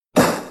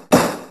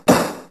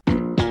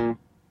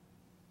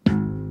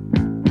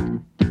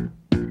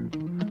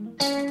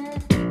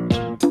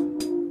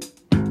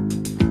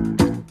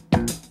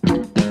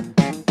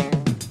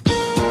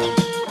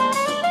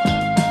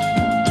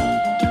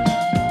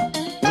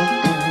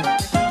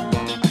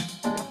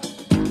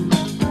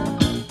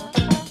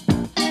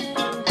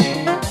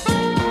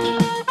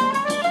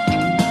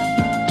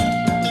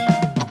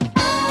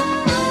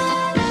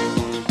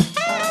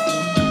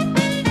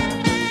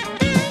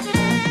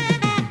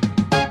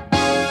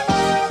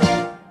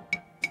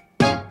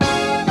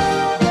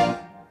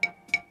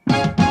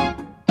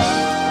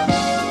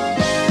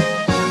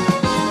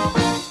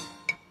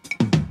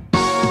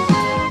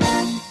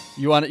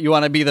You want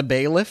to be the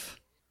bailiff?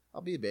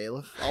 I'll be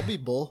bailiff. I'll be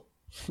bull.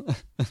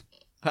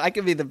 I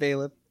can be the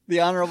bailiff. The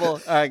honorable.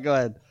 All right, go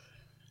ahead.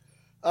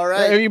 All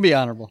right. You can be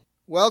honorable.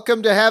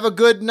 Welcome to Have a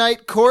Good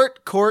Night,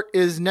 Court. Court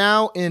is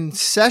now in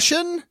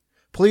session.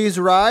 Please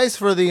rise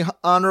for the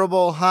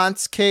Honorable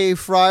Hans K.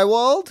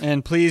 Frywald.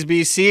 And please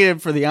be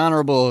seated for the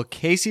Honorable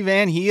Casey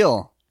Van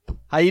Heel.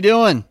 How you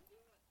doing?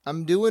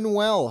 I'm doing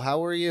well.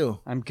 How are you?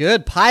 I'm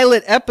good.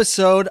 Pilot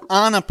episode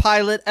on a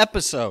pilot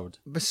episode.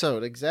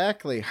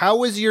 Exactly. How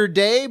was your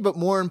day? But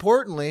more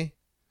importantly,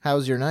 how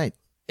was your night?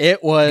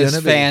 It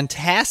was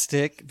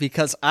fantastic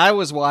because I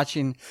was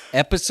watching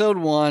episode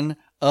 1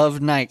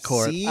 of Night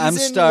Court. Season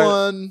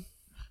I'm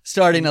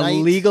starting a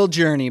Night. legal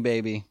journey,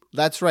 baby.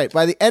 That's right.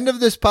 By the end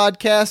of this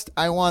podcast,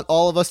 I want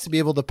all of us to be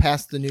able to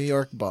pass the New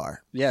York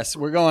bar. Yes,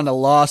 we're going to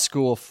law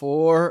school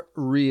for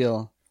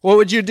real. What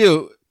would you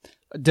do?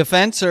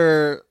 Defense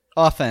or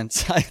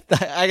offense?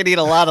 I need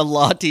a lot of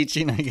law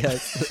teaching, I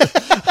guess.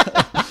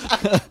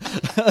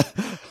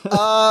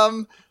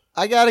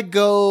 I gotta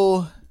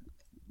go.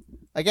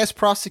 I guess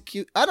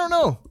prosecute. I don't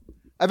know.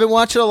 I've been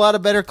watching a lot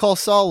of Better Call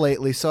Saul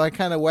lately, so I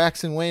kind of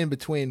wax and wane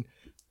between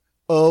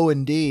O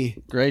and D.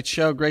 Great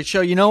show, great show.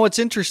 You know what's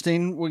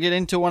interesting? We'll get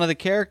into one of the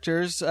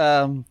characters.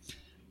 I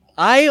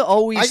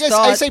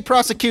say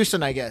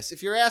prosecution, I guess.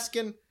 If you're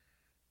asking,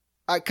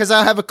 because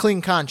I have a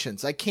clean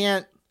conscience. I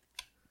can't,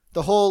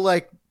 the whole,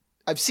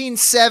 I've seen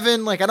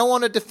Seven, I don't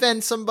want to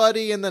defend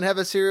somebody and then have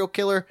a serial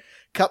killer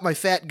cut my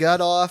fat gut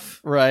off.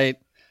 Right.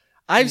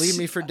 Leave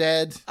me for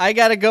dead. I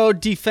got to go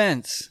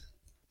defense.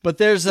 But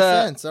there's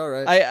defense, all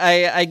right.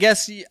 I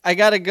guess I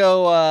got to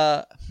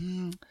go,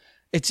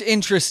 it's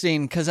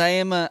interesting because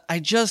I'm a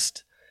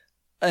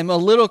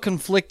little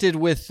conflicted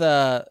with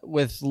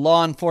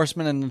law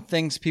enforcement and the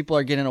things people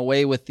are getting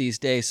away with these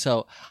days.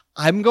 So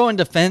I'm going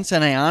defense,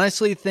 and I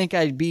honestly think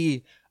I'd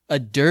be a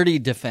dirty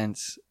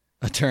defense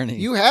attorney.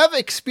 You have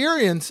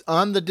experience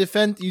on the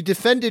defense. You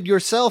defended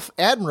yourself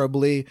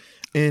admirably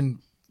in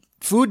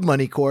food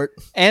money court,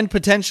 and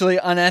potentially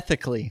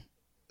unethically.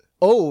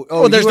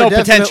 Oh, there's no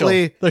potential.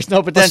 There's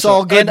no potential.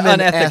 Saul and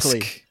Goodman-esque.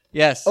 unethically.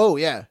 Yes. Oh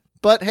yeah.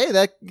 But hey,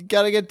 that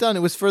got to get done.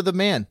 It was for the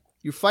man.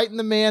 You're fighting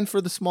the man for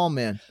the small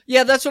man.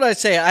 Yeah, that's what I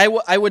say.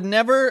 I would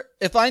never,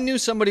 if I knew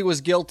somebody was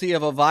guilty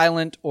of a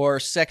violent or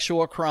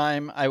sexual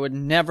crime, I would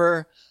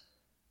never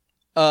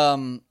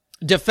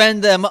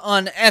defend them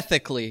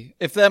unethically.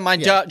 If my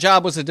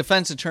job was a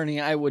defense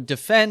attorney, I would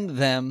defend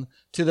them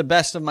to the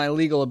best of my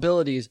legal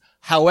abilities.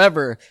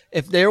 However,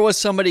 if there was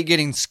somebody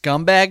getting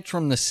scumbagged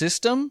from the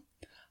system,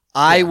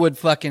 I would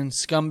fucking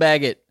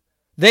scumbag it.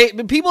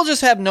 People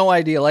just have no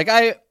idea.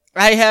 I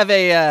have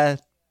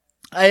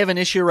an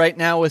issue right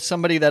now with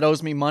somebody that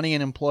owes me money,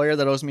 an employer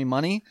that owes me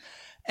money,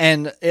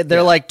 and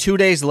they're 2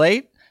 days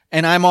late,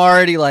 and I'm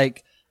already I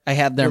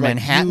have their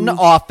Manhattan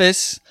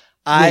office.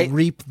 I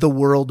reap the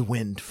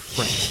whirlwind,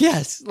 friend.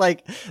 Yes,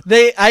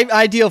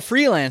 I deal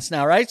freelance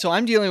now, right? So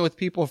I'm dealing with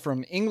people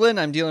from England,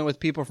 I'm dealing with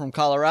people from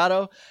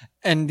Colorado,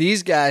 and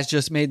these guys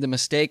just made the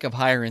mistake of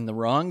hiring the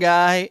wrong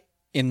guy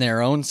in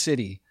their own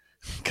city.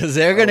 Because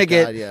they're gonna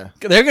get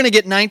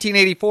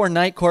 1984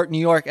 Night Court New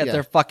York at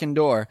their fucking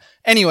door.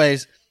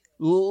 Anyways,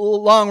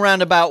 long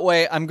roundabout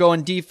way. I'm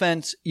going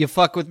defense. You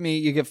fuck with me,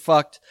 you get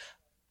fucked.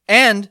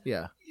 And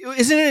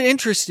isn't it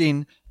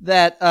interesting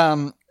that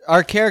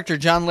our character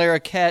John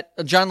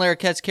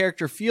Larroquette's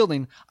character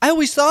Fielding? I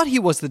always thought he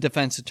was the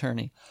defense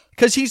attorney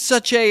because he's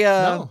such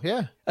a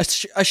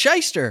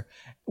shyster,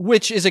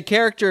 which is a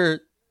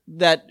character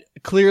that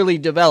clearly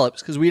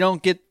develops because we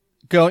don't get.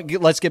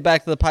 Let's get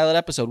back to the pilot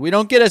episode. We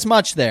don't get as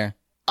much there.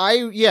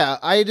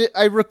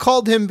 I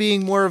recalled him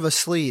being more of a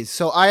sleaze.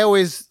 So I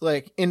always,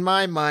 in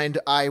my mind,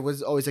 I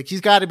was always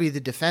he's got to be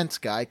the defense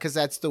guy because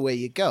that's the way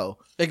you go.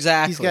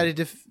 Exactly. He's got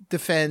to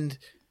defend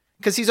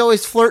because he's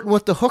always flirting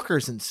with the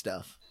hookers and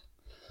stuff.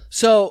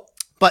 So,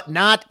 but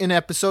not in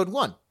episode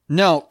 1.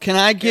 No, can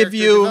I give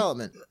you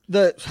development.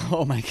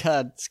 Oh my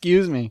God,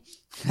 excuse me.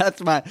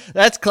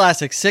 That's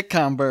classic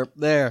sitcom burp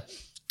there.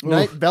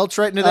 Belch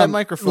right into that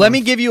microphone. Let me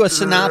give you a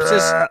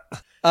synopsis.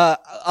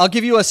 I'll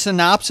give you a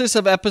synopsis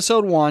of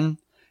episode 1,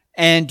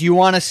 and do you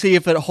want to see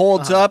if it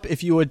holds up?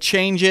 If you would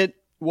change it,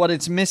 what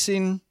it's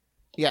missing?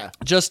 Yeah.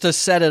 Just to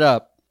set it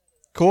up.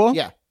 Cool?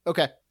 Yeah.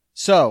 Okay.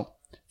 So,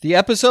 the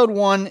episode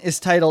 1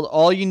 is titled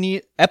All You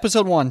Need.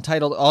 Episode 1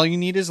 titled All You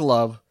Need Is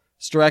Love.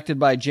 It's directed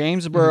by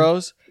James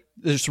Burrows.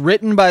 It's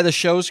written by the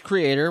show's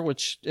creator,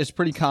 which is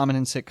pretty common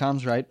in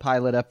sitcoms, right?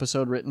 Pilot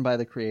episode written by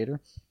the creator.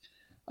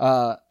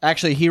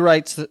 Actually, he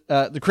writes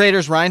the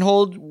creator's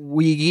Reinhold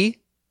Weege.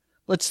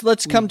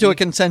 Let's come to a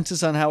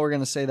consensus on how we're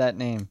going to say that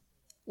name.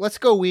 Let's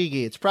go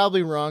Weege. It's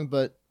probably wrong,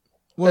 but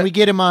when we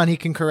get him on, he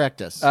can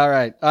correct us. All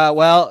right.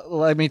 Well,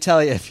 let me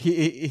tell you, if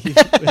he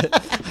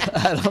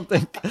I don't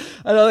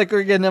think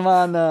we're getting him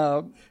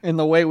on in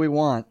the way we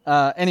want.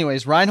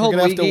 Anyways, Reinhold Weege.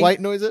 We're gonna have to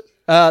white noise it.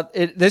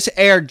 This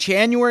aired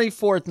January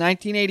 4th,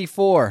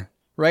 1984,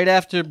 right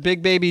after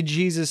Big Baby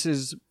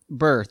Jesus's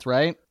birth.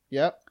 Right?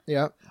 Yep.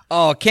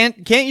 Oh,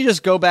 can't you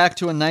just go back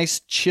to a nice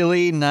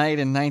chilly night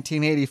in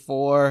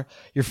 1984?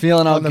 You're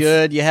feeling all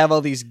good. You have all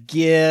these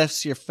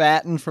gifts. You're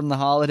fattened from the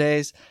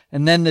holidays,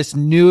 and then this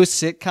new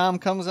sitcom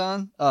comes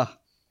on.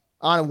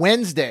 On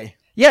Wednesday.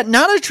 Yeah,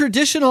 not a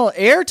traditional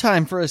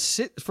airtime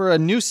for a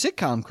new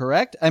sitcom,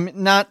 correct? I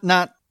mean, not.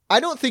 I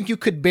don't think you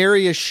could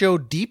bury a show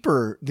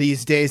deeper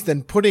these days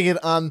than putting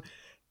it on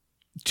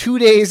 2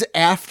 days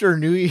after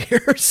New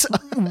Year's.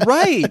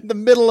 Right. In the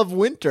middle of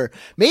winter.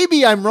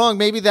 Maybe I'm wrong.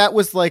 Maybe that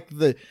was like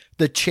the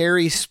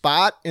cherry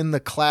spot in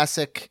the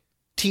classic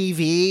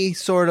TV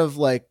sort of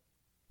like,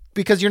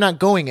 because you're not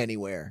going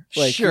anywhere.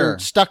 Like Sure. You're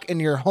stuck in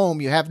your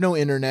home. You have no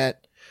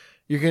internet.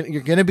 You're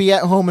going to be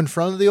at home in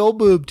front of the old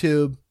boob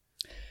tube.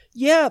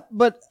 Yeah,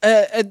 but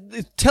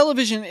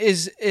television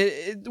is.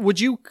 Would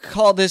you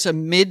call this a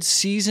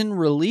mid-season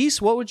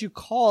release? What would you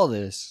call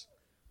this?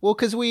 Well,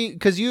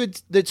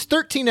 it's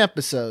 13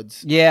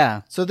 episodes.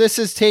 Yeah, So this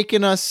has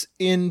taken us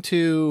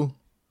into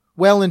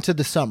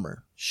the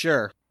summer.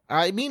 sure.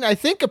 I mean, I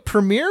think a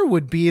premiere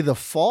would be the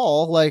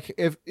fall. Like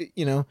if,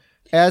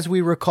 as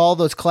we recall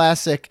those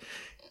classic,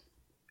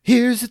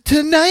 here's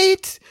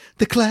tonight,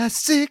 the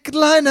classic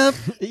lineup.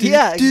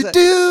 Yeah,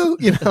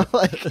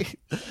 Like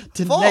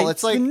fall.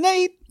 It's like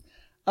tonight.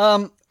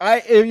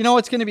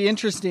 What's going to be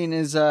interesting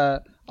is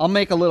I'll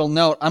make a little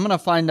note. I'm going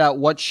to find out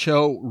what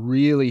show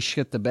really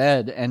shit the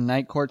bed and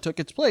Night Court took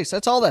its place.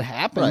 That's all that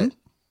happened.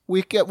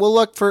 Right. We'll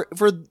look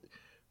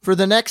for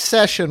the next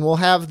session. We'll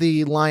have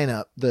the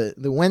lineup, the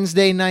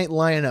Wednesday night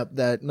lineup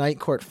that Night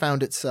Court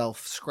found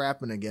itself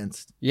scrapping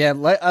against. Yeah,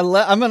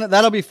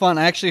 that'll be fun.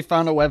 I actually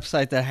found a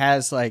website that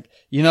has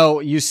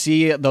you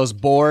see those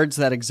boards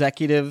that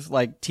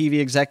TV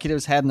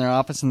executives had in their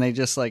office, and they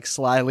just like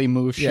slyly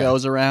move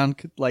shows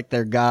around like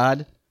they're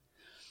God.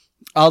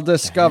 I'll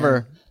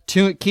discover.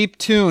 Keep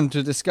tuned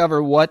to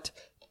discover what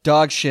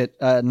dog shit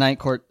Night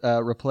Court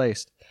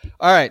replaced.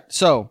 All right,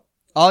 so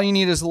All You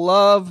Need Is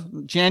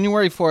Love,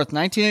 January 4th,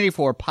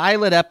 1984,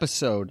 pilot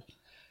episode.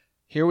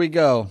 Here we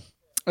go.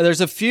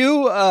 There's a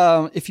few,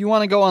 if you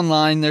want to go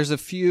online, there's a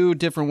few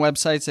different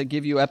websites that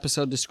give you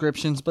episode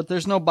descriptions, but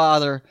there's no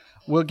bother.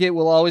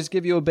 We'll always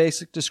give you a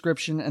basic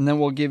description, and then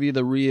we'll give you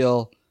the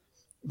real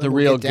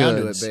goods. Down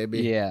to it,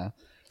 baby. Yeah.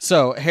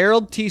 So,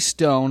 Harold T.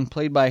 Stone,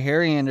 played by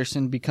Harry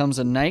Anderson, becomes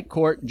a Night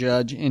Court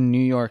judge in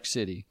New York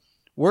City.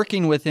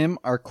 Working with him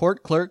are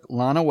court clerk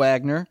Lana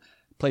Wagner,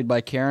 played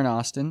by Karen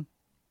Austin,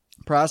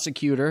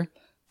 prosecutor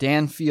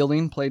Dan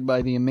Fielding, played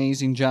by the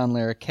amazing John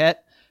Larroquette,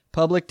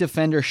 public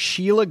defender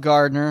Sheila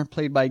Gardner,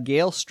 played by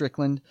Gail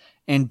Strickland,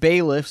 and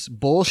bailiffs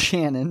Bull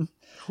Shannon,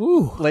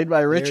 played by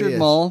Richard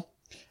Mull,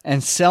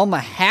 and Selma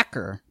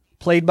Hacker,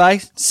 played by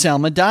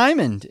Selma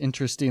Diamond.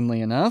 Interestingly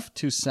enough,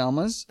 two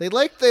Selmas. They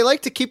like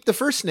to keep the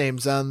first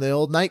names on the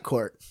old Night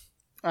Court.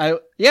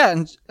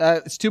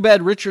 It's too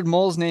bad Richard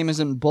Mull's name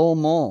isn't Bull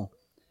Mull.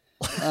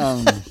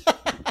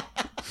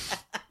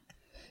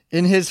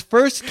 In his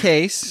first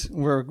case,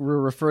 we're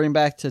referring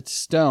back to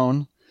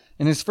Stone.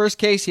 In his first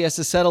case, he has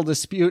to settle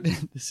dispute.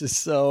 This is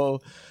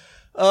so...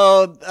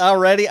 Oh,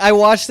 already? I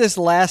watched this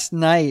last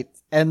night,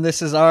 and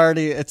this is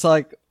already...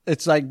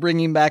 It's like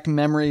bringing back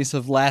memories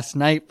of last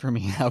night for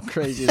me, how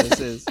crazy this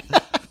is.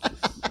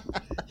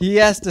 He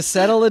has to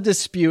settle a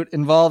dispute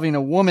involving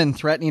a woman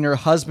threatening her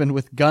husband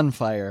with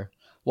gunfire,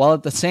 while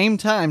at the same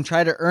time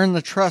try to earn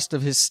the trust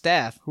of his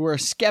staff, who are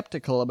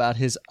skeptical about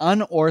his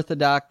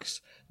unorthodox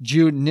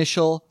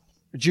judicial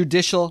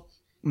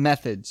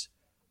methods.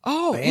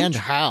 Oh, and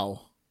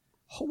how?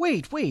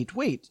 Wait.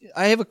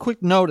 I have a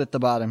quick note at the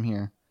bottom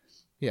here.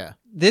 Yeah.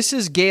 This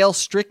is Gail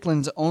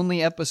Strickland's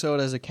only episode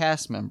as a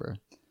cast member,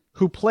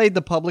 who played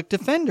the public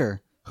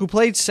defender, who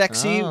played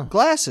Sexy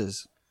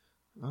Glasses.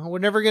 Oh, we're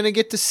never going to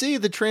get to see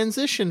the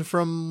transition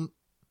from...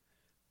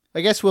 I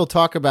guess we'll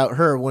talk about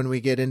her when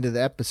we get into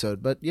the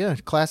episode, but yeah,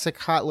 classic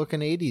hot-looking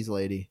 80s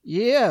lady.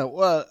 Yeah,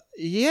 well,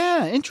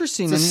 yeah,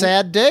 interesting. It's a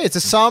sad day. It's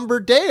a somber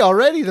day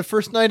already, the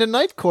first night of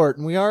Night Court,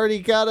 and we already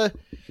got a...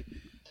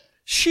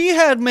 She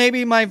had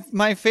maybe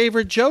my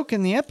favorite joke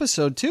in the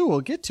episode, too.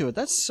 We'll get to it.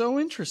 That's so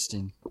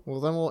interesting. Well,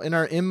 then we'll in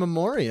our in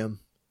memoriam.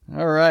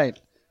 All right.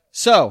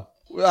 So,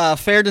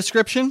 fair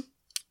description?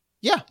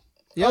 Yeah.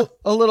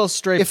 A little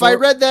straightforward. If I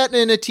read that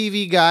in a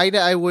TV guide,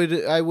 I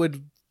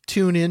would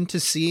tune in to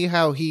see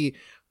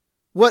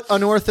what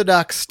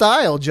unorthodox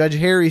style Judge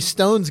Harry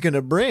Stone's going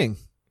to bring.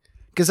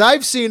 Because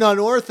I've seen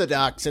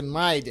unorthodox in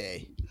my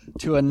day.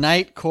 To a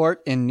Night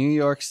Court in New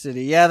York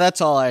City. Yeah,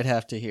 that's all I'd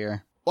have to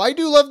hear. Well, I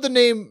do love the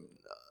name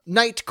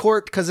Night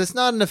Court because it's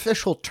not an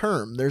official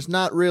term. There's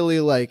not really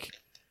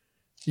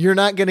you're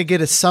not going to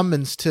get a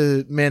summons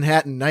to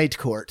Manhattan Night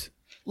Court.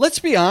 Let's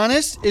be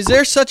honest. Is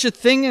there such a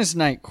thing as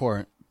Night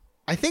Court?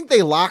 I think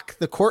they lock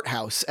the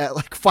courthouse at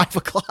 5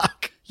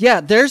 o'clock.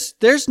 Yeah, there's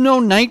no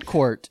Night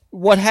Court.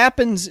 What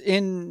happens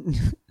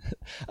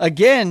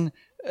again?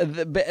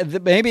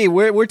 Maybe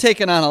we're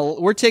taking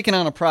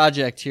on a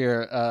project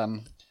here.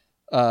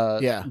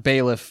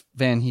 Bailiff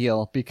Van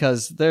Heel,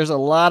 because there's a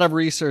lot of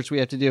research we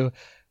have to do.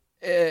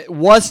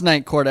 Was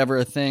Night Court ever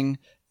a thing?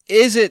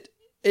 Is it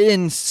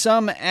in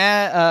some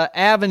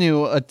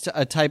avenue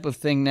a type of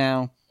thing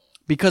now,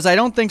 because I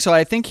don't think so.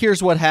 I think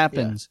here's what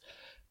happens. Yeah.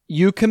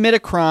 You commit a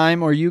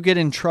crime or you get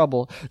in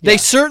trouble. Yeah. They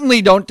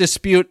certainly don't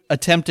dispute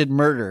attempted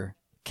murder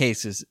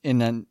cases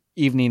in an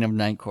evening of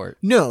night court.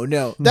 No.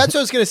 That's what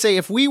I was going to say.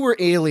 If we were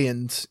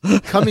aliens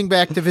coming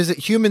back to visit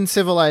human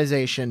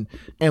civilization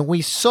and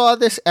we saw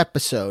this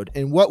episode,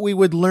 and what we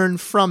would learn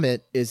from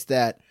it is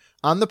that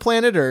on the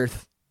planet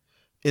Earth,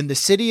 in the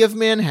city of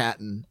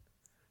Manhattan,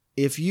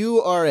 if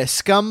you are a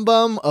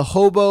scumbum, a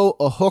hobo,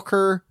 a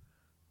hooker,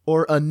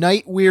 or a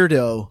night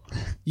weirdo,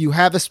 you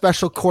have a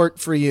special court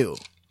for you.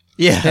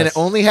 Yeah. And it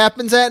only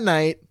happens at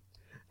night,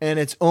 and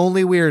it's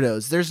only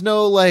weirdos. There's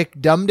no, like,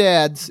 dumb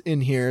dads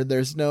in here.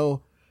 There's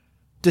no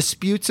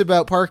disputes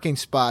about parking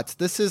spots.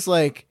 This is,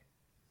 like,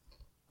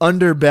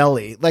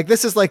 underbelly. Like,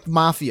 this is like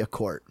mafia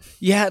court.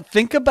 Yeah,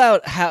 think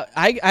about how...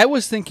 I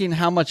was thinking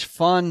how much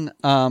fun...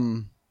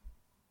 I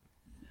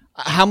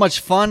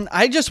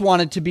just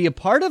wanted to be a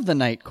part of the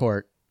night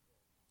court.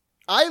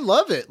 I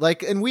love it.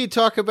 Like, and we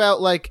talk about,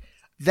 like,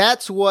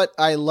 that's what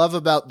I love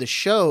about the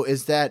show,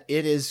 is that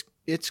it's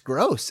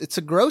gross. It's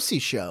a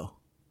grossy show.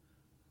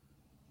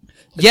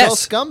 It's yes. all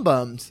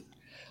scumbums.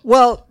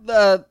 Well,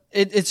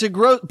 it's a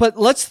gross, but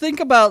let's think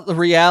about the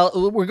reality.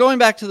 We're going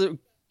back to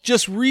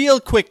just real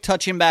quick,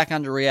 touching back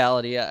onto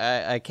reality.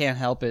 I can't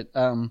help it.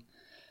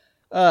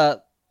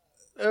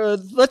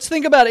 Let's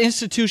think about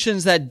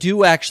institutions that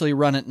do actually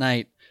run at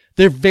night.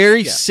 They're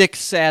very sick,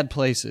 sad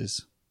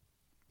places.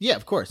 Yeah,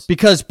 of course.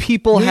 Because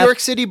people New York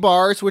City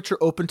bars, which are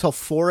open till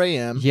 4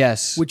 a.m.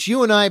 Yes. Which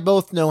you and I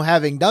both know,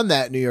 having done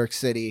that in New York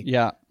City.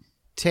 Yeah.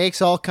 Takes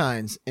all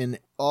kinds and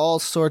all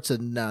sorts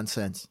of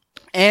nonsense.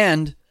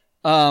 And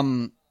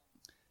the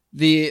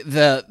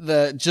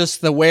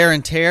just the wear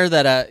and tear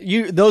that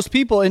those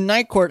people in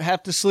night court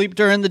have to sleep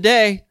during the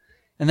day,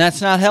 and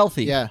that's not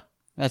healthy. Yeah.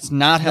 That's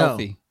not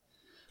healthy.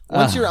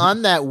 Once you're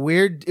on that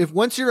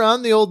once you're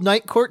on the old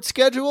night court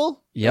schedule.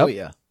 Yep. Oh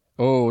yeah.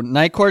 Oh,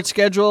 night court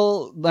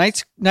schedule.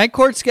 Night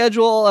court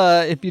schedule.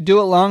 If you do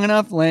it long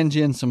enough, lands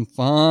you in some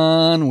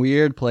fun,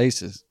 weird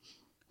places.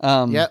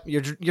 Yep.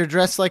 You're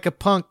dressed like a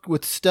punk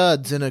with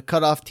studs and a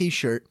cut off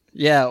T-shirt.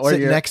 Yeah, or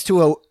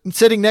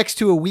sitting next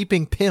to a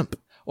weeping pimp.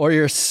 Or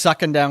you're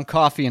sucking down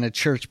coffee in a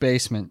church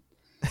basement.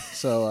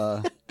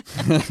 So,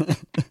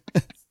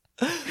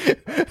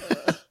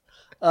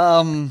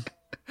 all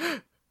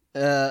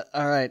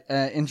right.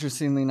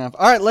 Interestingly enough.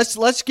 All right,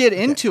 let's get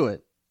into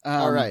it.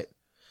 All right.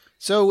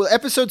 So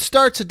episode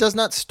starts. It does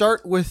not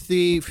start with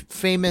the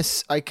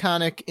famous,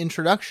 iconic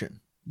introduction.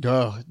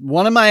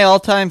 One of my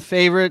all-time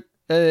favorite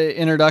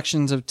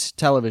introductions of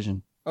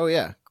television. Oh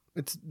yeah,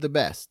 it's the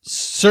best.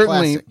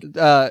 Certainly.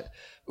 I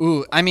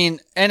mean,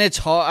 and it's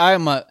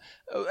hard.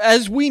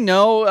 As we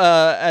know,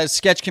 as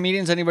sketch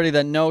comedians, anybody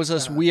that knows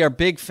us, we are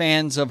big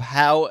fans of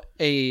how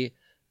a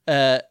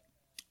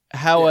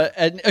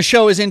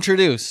show is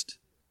introduced.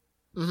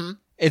 Mm-hmm.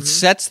 It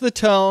sets the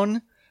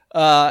tone.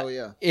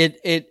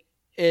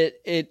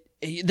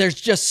 There's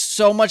just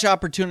so much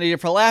opportunity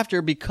for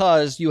laughter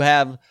because you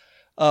have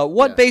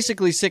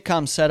basically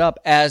sitcoms set up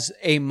as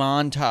a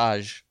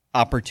montage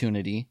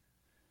opportunity,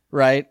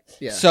 right?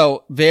 Yeah.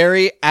 So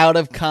very out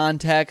of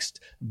context,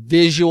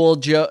 visual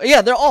joke.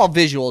 Yeah, they're all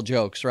visual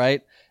jokes,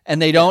 right?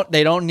 And they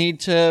don't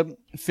need to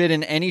fit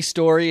in any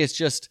story. It's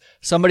just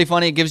somebody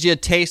funny. It gives you a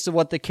taste of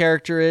what the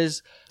character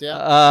is.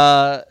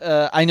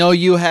 Yeah. I know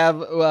you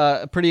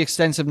have pretty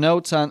extensive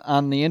notes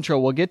on the intro.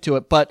 We'll get to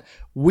it, but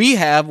we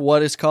have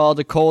what is called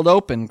a cold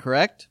open,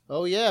 correct?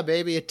 Oh yeah,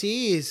 baby, a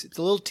tease. It's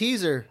a little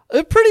teaser.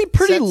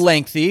 Pretty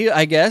lengthy,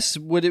 I guess.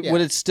 Would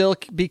it still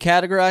be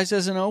categorized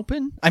as an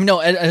open? I mean, no,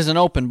 as an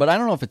open, but I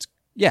don't know if it's.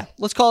 Yeah,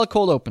 let's call it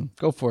cold open.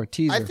 Go for it,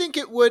 teaser. I think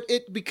it would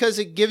because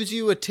it gives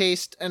you a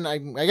taste, and I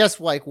guess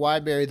like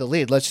why bury the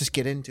lead? Let's just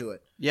get into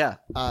it. Yeah.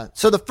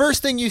 So the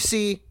first thing you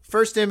see,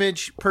 first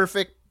image,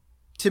 perfect.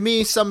 To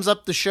me, sums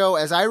up the show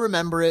as I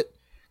remember it,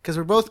 because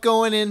we're both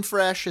going in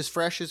fresh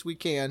as we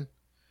can.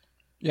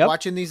 Yep.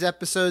 Watching these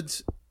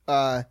episodes,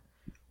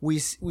 we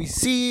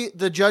see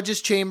the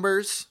judges'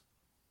 chambers,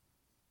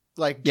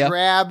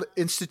 drab,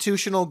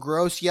 institutional,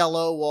 gross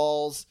yellow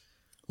walls.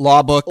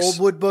 Law books. Old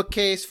wood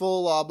bookcase full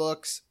of law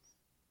books.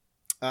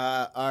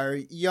 Our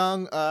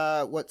young,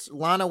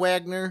 Lana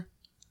Wagner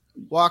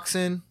walks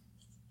in.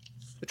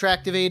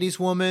 Attractive 80s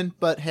woman,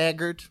 but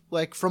haggard,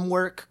 like from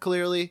work,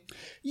 clearly.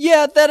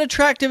 Yeah, that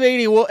attractive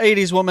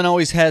 80s woman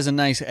always has a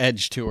nice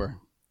edge to her.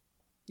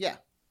 Yeah,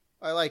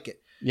 I like it.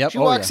 Yep. She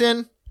walks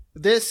in.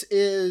 This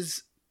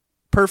is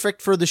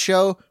perfect for the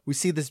show. We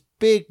see this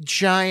big,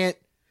 giant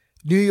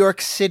New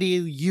York City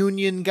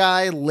union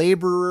guy,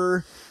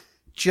 laborer,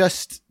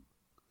 just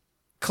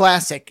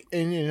classic.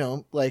 And,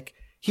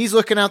 he's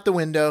looking out the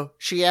window.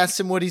 She asks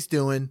him what he's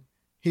doing.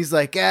 He's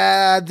like,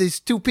 these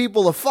two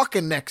people are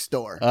fucking next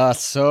door.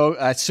 So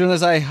as soon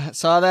as I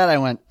saw that, I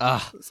went,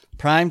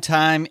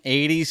 primetime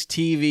 80s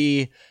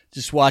TV,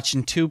 just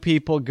watching two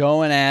people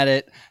going at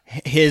it.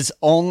 His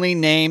only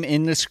name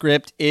in the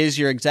script is,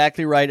 you're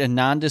exactly right, a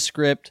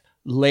nondescript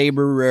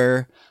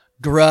laborer,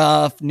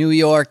 gruff, New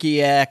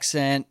Yorkie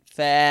accent,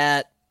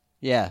 fat,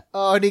 Yeah.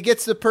 Oh, and he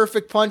gets the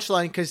perfect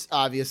punchline because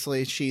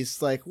obviously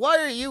she's like,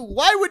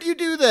 why would you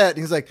do that? And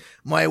he's like,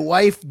 my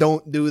wife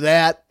don't do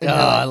that. And Oh,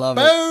 they're like, I love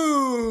it.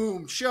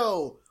 boom!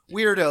 Show.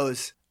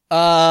 Weirdos.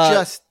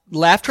 Just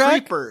Laugh track?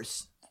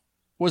 creepers.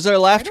 Was there a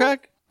laugh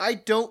track? I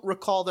don't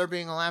recall there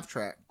being a laugh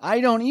track.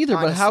 I don't either,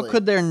 but how Honestly.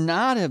 could there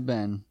not have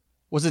been?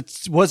 Was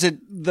it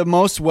the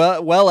most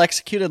well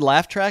executed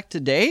laugh track to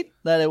date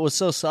that it was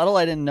so subtle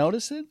I didn't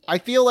notice it? I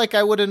feel like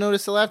I would have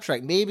noticed the laugh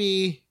track.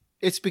 Maybe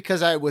it's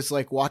because I was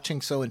like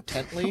watching so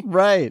intently,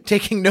 Right.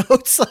 taking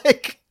notes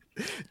like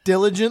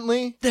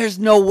diligently. There's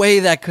no way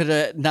that could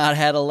have not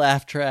had a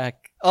laugh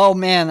track. Oh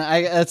man,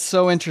 that's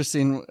so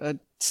interesting.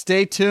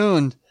 Stay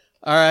tuned.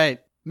 All right.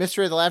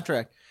 Mystery of the laugh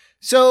track.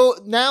 So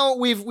now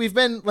we've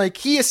been like,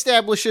 he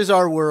establishes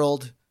our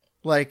world.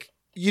 Like,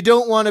 you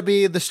don't want to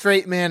be the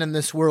straight man in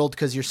this world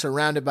because you're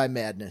surrounded by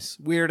madness,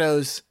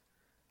 weirdos,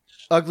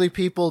 ugly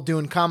people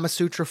doing Kama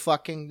Sutra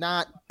fucking,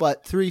 not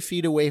but 3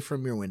 feet away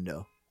from your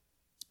window.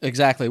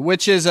 Exactly.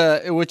 Which is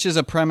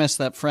a premise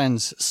that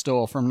Friends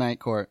stole from Night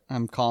Court.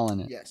 I'm calling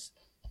it. Yes.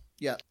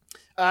 Yeah.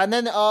 And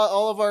then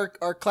all of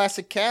our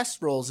classic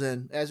cast rolls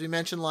in. As we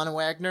mentioned, Lana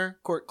Wagner,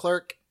 court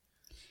clerk.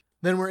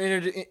 Then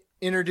we're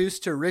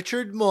introduced to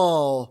Richard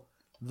Mull,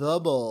 the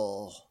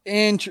Bull.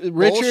 Richard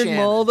Shannon.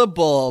 Mull, the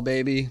Bull,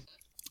 baby.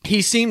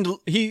 He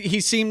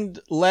seemed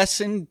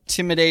less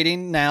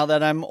intimidating now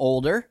that I'm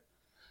older.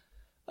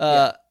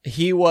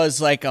 He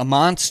was like a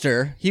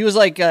monster. He was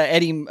like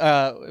Eddie,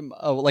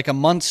 like a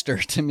monster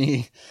to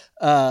me.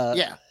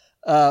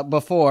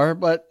 Before,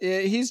 but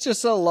he's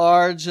just a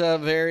large,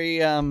 very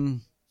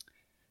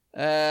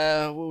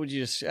what would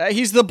you say?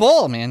 He's the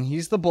Bull, man.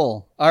 He's the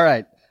Bull. All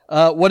right.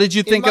 What did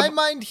you think? In my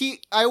mind,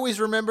 I always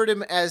remembered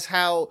him as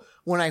how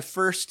when I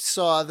first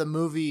saw the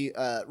movie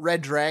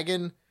Red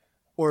Dragon,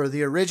 or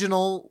the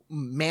original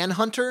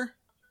Manhunter,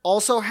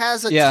 also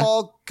has a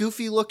tall,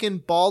 goofy-looking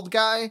bald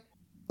guy.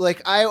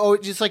 Like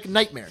just like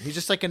Nightmare. He's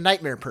just like a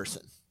nightmare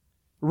person.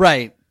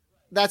 Right.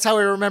 That's how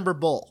I remember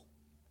Bull.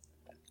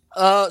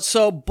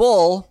 So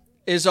Bull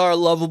is our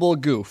lovable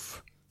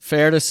goof.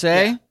 Fair to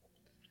say?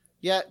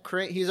 Yeah,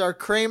 he's our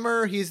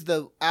Kramer. He's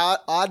the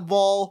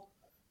oddball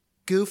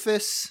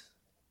goofus.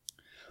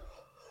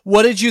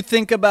 What did you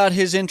think about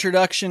his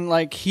introduction?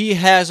 Like, he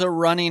has a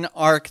running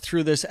arc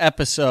through this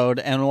episode,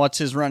 and what's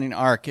his running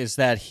arc is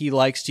that he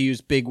likes to use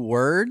big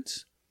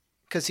words.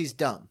 Because he's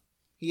dumb.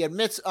 He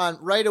admits on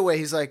right away,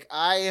 he's like,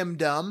 I am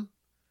dumb,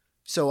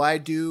 so I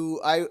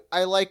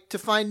like to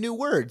find new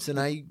words, and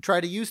I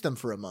try to use them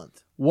for a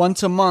month.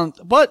 Once a month,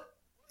 but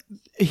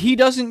he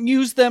doesn't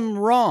use them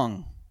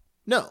wrong.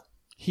 No.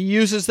 He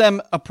uses them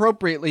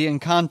appropriately in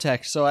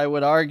context, so I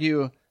would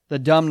argue the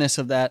dumbness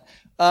of that.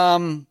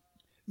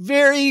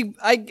 Very,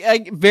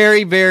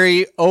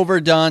 very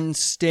overdone,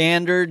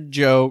 standard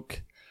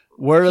joke.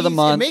 Word of the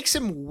month. It makes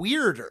him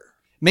weirder.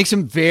 Makes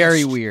him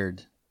very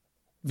weird.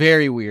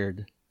 Very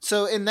weird.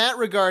 So in that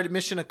regard,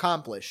 mission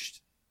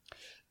accomplished.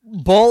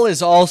 Bull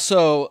is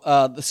also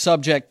the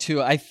subject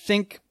to, I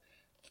think,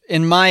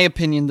 in my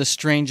opinion, the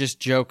strangest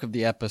joke of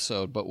the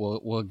episode, but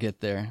we'll get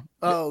there.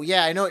 Oh,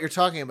 yeah, I know what you're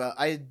talking about.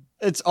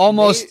 It's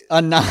almost a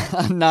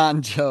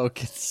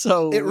non-joke. It's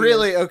so weird.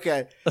 Really?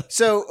 Okay.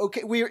 So,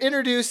 we were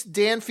introduced.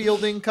 Dan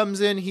Fielding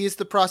comes in. He's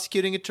the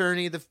prosecuting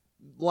attorney.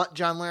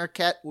 John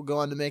Larroquette will go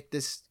on to make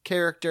this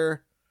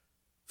character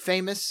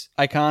famous.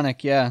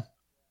 Iconic, yeah.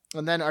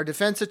 And then our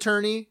defense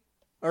attorney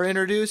are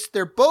introduced.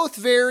 They're both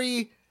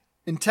very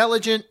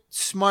intelligent,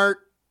 smart.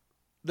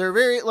 They're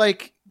very,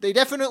 they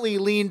definitely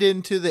leaned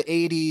into the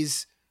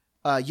 80s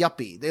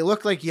yuppie. They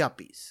look like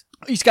yuppies.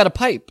 He's got a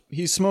pipe.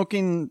 He's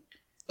smoking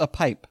a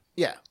pipe.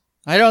 Yeah.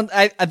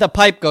 The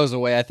pipe goes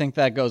away. I think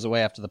that goes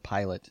away after the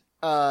pilot.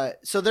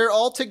 So they're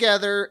all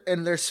together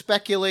and they're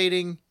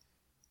speculating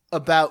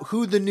about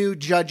who the new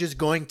judge is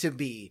going to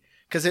be.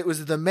 Because it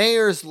was the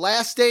mayor's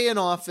last day in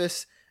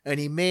office and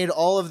he made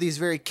all of these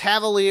very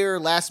cavalier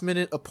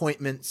last-minute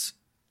appointments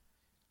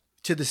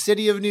to the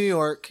city of New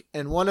York.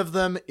 And one of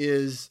them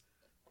is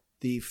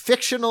the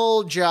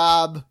fictional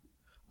job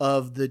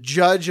of the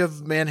judge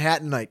of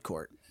Manhattan Night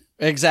Court.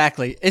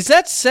 Exactly. Is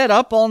that set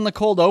up on the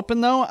cold open,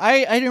 though?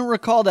 I didn't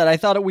recall that. I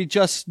thought we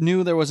just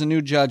knew there was a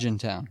new judge in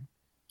town.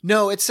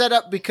 No, it's set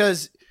up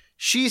because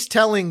she's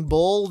telling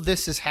Bull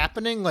this is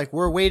happening. Like,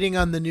 we're waiting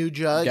on the new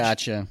judge.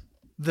 Gotcha.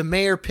 The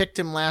mayor picked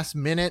him last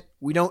minute.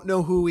 We don't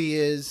know who he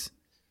is.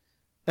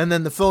 And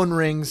then the phone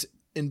rings,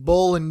 and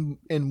Bull, in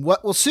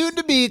what will soon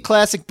to be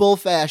classic Bull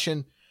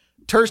fashion,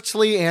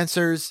 tersely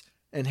answers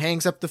and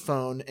hangs up the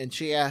phone. And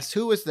she asks,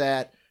 who was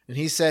that? And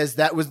he says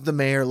that was the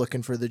mayor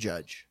looking for the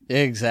judge.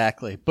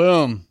 Exactly.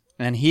 Boom.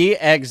 And he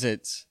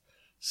exits.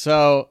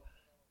 So,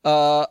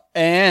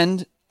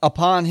 and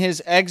upon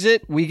his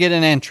exit, we get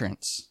an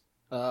entrance.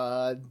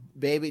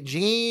 Baby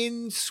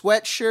jeans,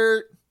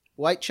 sweatshirt,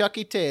 white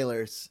Chucky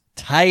Taylors.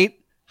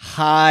 Tight,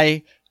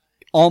 high,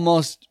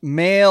 almost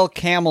male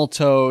camel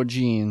toe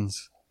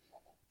jeans.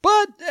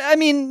 But, I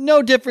mean,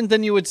 no different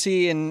than you would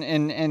see in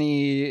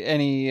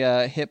any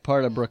hip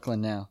part of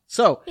Brooklyn now.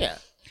 So, yeah.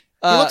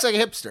 He looks like a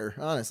hipster,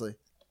 honestly.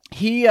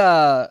 He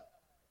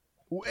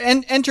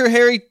And enter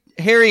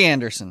Harry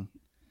Anderson.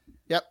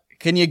 Yep.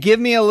 Can you give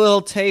me a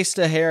little taste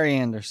of Harry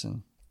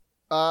Anderson?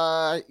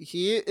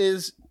 He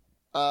is,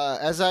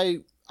 as I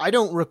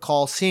don't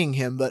recall seeing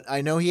him, but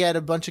I know he had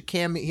a bunch of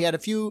he had a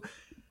few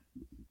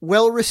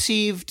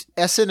well-received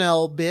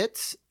SNL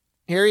bits.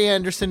 Harry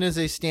Anderson is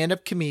a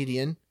stand-up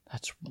comedian.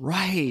 That's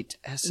right.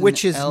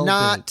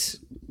 SNL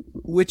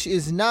which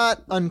is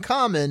not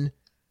uncommon,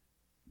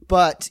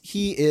 but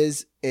he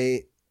is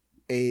a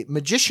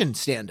magician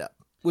stand-up,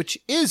 which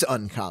is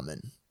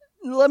uncommon.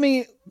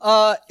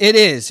 It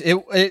is.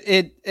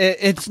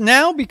 It's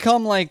now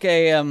become like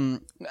a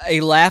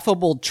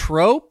laughable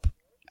trope.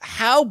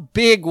 How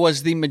big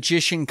was the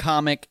magician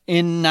comic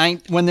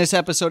when this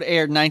episode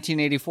aired in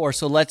 1984?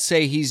 So let's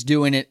say he's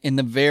doing it in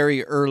the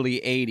very early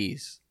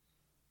 80s.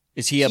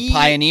 Is he a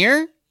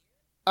pioneer?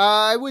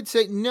 I would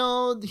say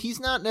no, he's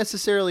not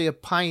necessarily a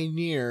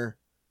pioneer,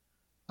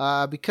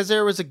 because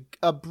there was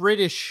a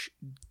British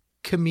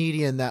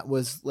comedian that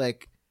was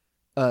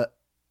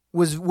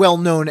was well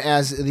known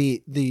as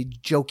the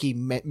jokey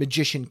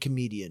magician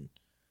comedian,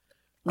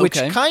 which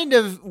kind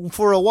of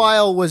for a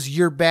while was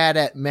 "You're Bad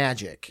at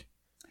Magic,"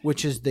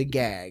 which is the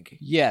gag.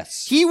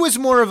 Yes, he was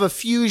more of a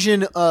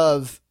fusion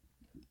of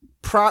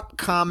prop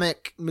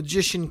comic,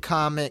 magician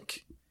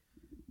comic.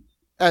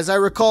 As I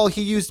recall,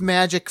 he used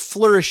magic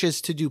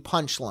flourishes to do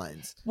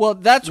punchlines. Well,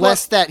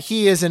 that's that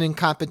he is an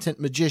incompetent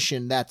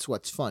magician. That's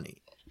what's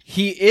funny.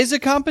 He is a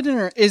competent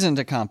or isn't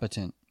a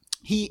competent?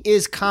 He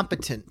is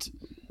competent,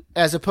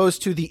 as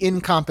opposed to the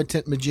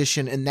incompetent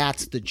magician, and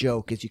that's the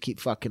joke, is you keep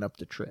fucking up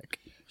the trick.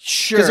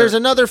 Sure. Because there's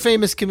another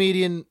famous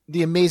comedian,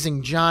 the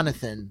Amazing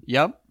Jonathan.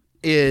 Yep.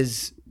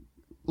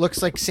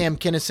 Looks like Sam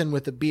Kinison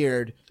with a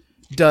beard,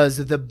 does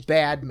the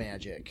bad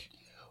magic.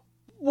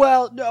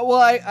 Well,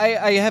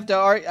 I have to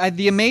argue.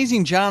 The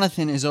Amazing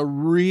Jonathan is a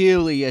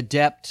really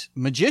adept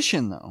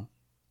magician, though.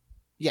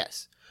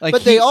 Yes.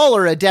 But they all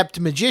are adept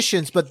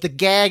magicians, but the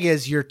gag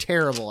is you're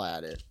terrible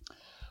at it.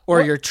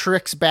 Or your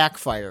tricks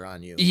backfire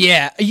on you.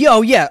 Yeah.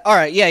 Yeah. All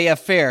right. Yeah,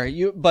 fair.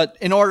 But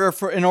in order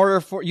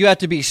for you have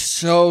to be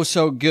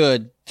so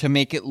good to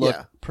make it look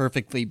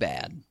perfectly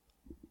bad.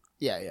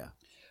 Yeah.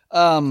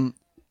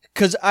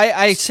 Because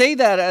I say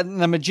that in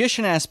the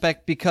magician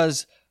aspect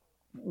because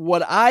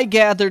what I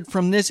gathered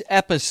from this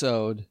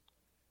episode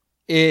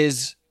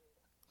is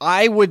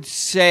I would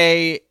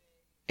say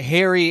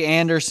Harry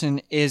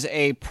Anderson is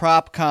a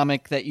prop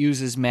comic that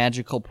uses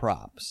magical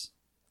props.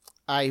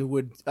 I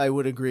would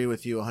agree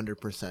with you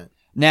 100%.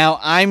 Now,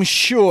 I'm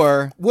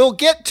sure we'll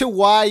get to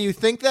why you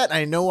think that.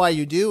 I know why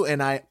you do,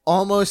 and I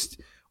almost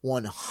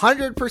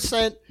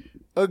 100%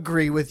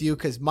 agree with you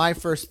because my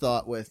first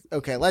thought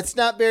okay, let's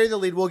not bury the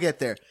lead. We'll get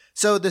there.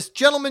 So this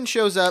gentleman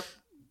shows up,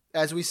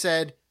 as we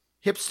said,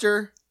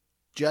 hipster,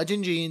 judge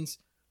in jeans,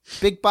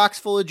 big box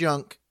full of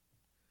junk.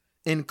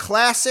 In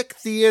classic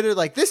theater,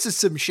 like this is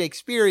some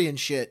Shakespearean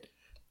shit.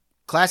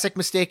 Classic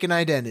mistaken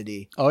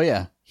identity. Oh,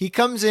 yeah. He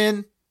comes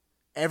in,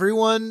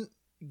 everyone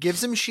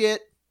gives him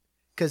shit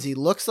because he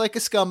looks like a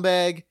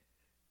scumbag.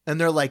 And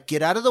they're like,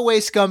 get out of the way,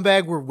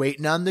 scumbag. We're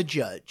waiting on the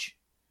judge.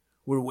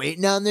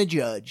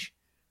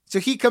 So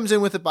he comes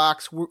in with a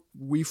box.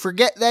 We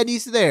forget that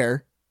he's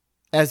there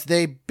as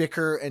they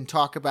bicker and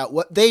talk about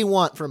what they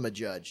want from a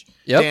judge.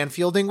 Yep. Dan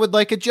Fielding would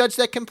like a judge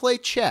that can play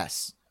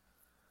chess.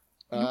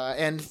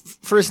 And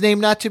for his name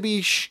not to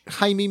be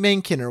Jaime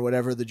Mencken or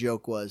whatever the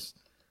joke was.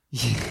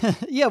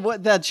 Yeah,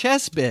 what that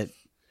chess bit.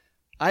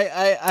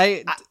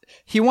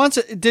 He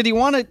wants did he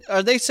want to,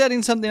 are they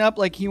setting something up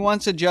like he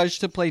wants a judge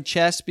to play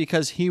chess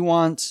because he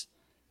wants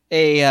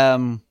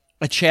a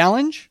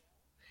challenge?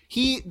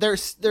 They're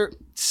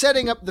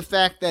setting up the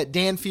fact that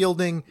Dan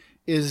Fielding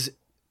is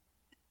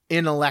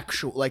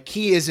intellectual, like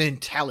he is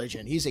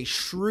intelligent. He's a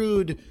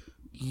shrewd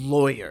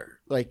lawyer.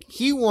 Like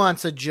he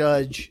wants a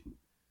judge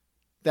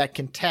that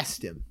can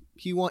test him.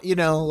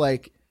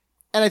 And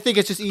I think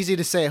it's just easy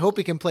to say, I hope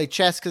he can play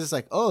chess because it's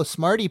like, oh,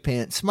 smarty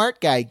pants,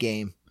 smart guy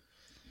game.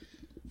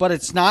 But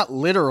it's not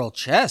literal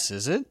chess,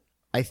 is it?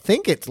 I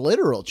think it's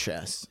literal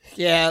chess.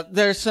 Yeah,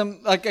 there's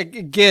some, like,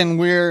 again,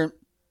 we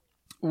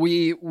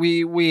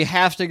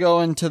have to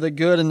go into the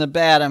good and the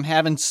bad. I'm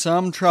having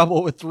some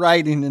trouble with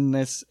writing in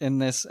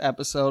this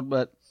episode,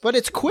 but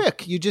it's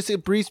quick. You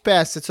just breeze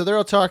past it. So they're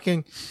all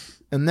talking,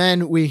 and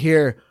then we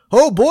hear,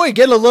 "Oh boy,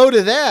 get a load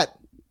of that."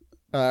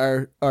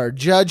 Our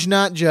judge,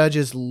 not judge,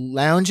 is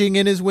lounging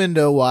in his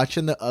window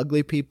watching the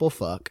ugly people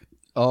fuck.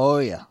 Oh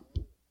yeah,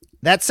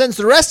 that sends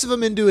the rest of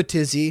them into a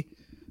tizzy,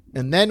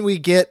 and then we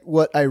get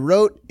what I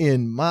wrote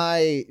in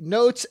my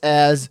notes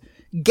as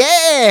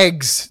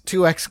gags!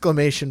 2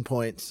 exclamation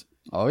points.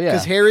 Oh yeah,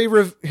 because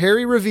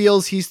Harry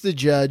reveals he's the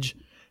judge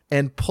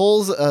and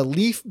pulls a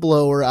leaf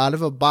blower out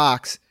of a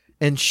box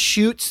and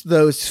shoots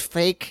those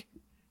fake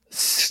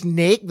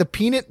the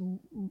peanut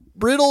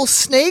brittle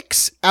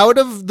snakes out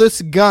of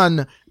this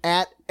gun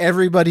at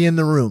everybody in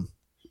the room.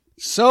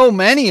 So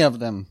many of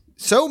them.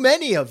 So,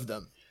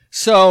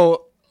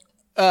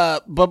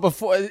 but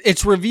before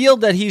it's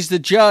revealed that he's the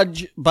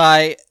judge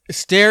by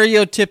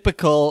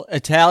stereotypical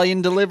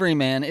Italian delivery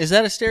man. Is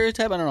that a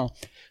stereotype? I don't know.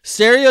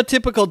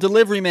 stereotypical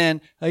delivery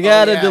man. I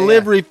got a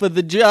delivery for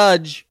the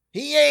judge.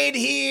 He ain't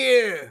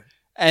here.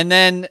 And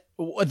then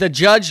the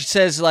judge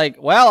says,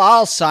 like, well,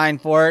 I'll sign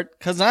for it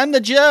because I'm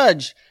the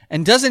judge.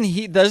 And doesn't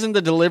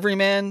the delivery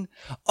man?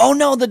 Oh,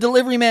 no, the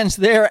delivery man's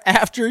there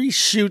after he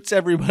shoots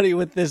everybody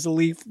with this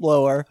leaf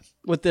blower,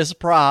 with this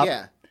prop.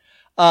 Yeah.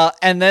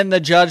 And then the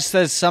judge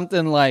says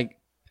something like,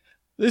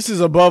 this is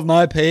above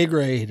my pay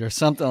grade or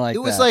something like that.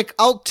 It was like,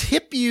 I'll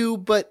tip you,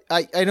 but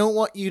I don't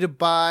want you to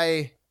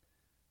buy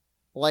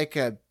like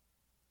a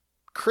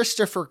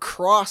Christopher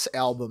Cross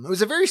album. It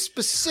was a very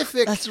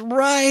specific. That's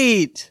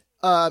right.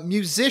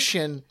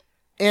 Musician.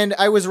 And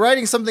I was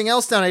writing something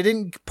else down. I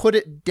didn't put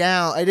it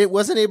down.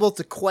 Wasn't able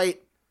to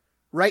quite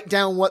write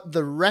down what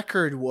the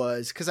record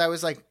was because I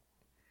was like,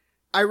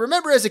 I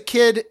remember as a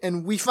kid,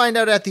 and we find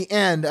out at the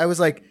end, I was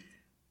like,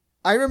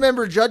 I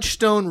remember Judge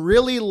Stone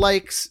really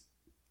likes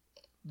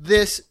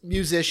this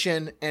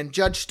musician, and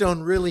Judge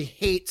Stone really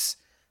hates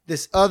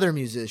this other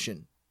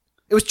musician.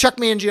 It was Chuck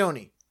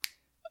Mangione.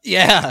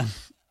 Yeah.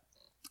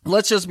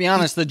 Let's just be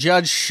honest. The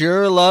judge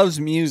sure loves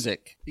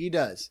music. He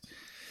does.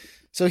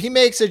 So he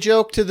makes a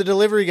joke to the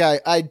delivery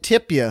guy, I'd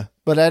tip you,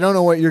 but I don't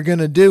know what you're going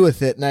to do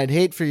with it, and I'd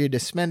hate for you to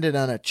spend it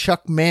on a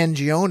Chuck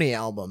Mangione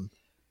album.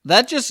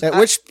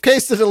 Which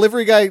case the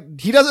delivery guy,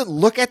 he doesn't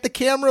look at the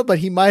camera, but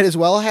he might as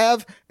well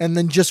have, and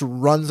then just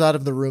runs out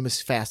of the room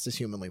as fast as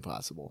humanly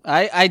possible.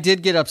 I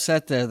did get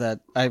upset there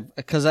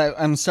because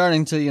I'm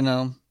starting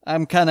to,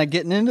 I'm kind of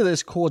getting into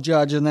this cool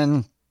judge, and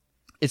then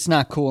it's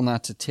not cool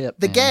not to tip.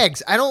 The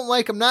gags, I don't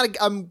like. I'm going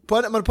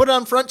to put it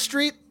on Front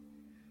Street.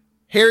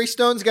 Harry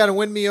Stone's got to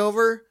win me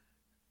over.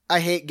 I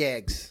hate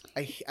gags.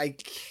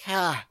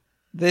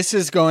 This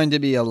is going to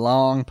be a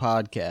long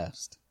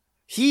podcast.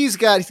 He's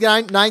got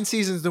 9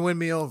 seasons to win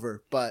me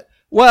over, but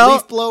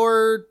leaf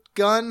blower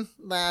gun,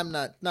 I'm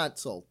not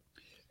sold.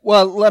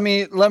 Well, let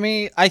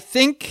me. I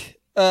think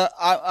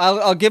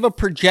I'll give a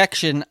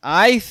projection.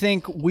 I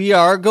think we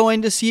are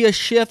going to see a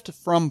shift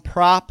from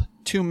prop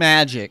to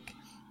magic,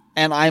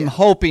 and I'm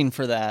hoping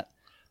for that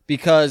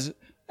because,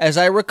 as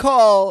I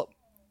recall,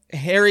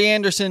 Harry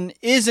Anderson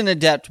is an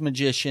adept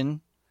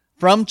magician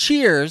from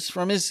Cheers,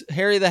 from his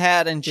Harry the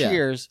Hat and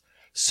Cheers. Yeah.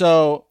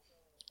 So,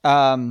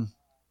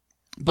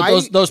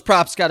 but those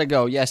props got to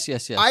go. Yes.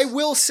 I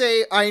will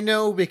say I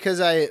know because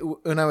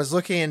when I was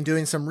looking and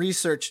doing some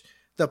research,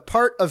 the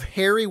part of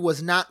Harry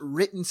was not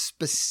written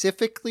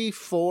specifically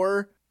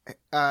for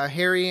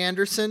Harry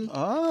Anderson.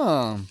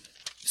 Oh.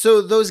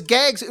 So those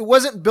gags, it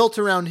wasn't built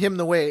around him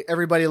the way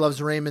Everybody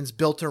Loves Raymond's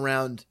built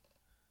around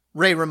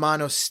Ray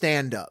Romano's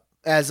stand-up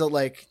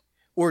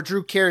or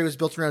Drew Carey was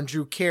built around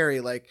Drew Carey,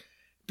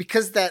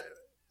 because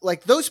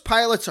those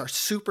pilots are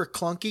super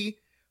clunky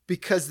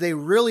because they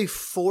really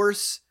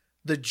force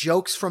the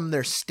jokes from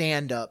their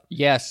stand-up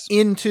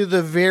into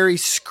the very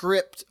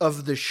script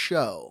of the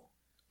show.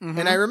 Mm-hmm.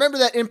 And I remember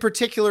that in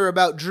particular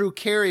about Drew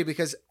Carey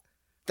because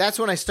that's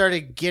when I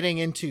started getting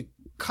into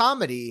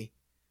comedy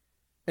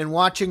and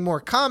watching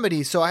more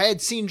comedy. So I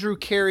had seen Drew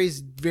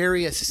Carey's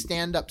various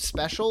stand-up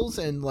specials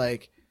and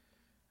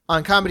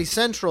on Comedy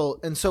Central.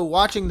 And so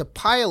watching the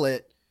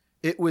pilot,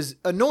 it was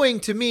annoying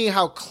to me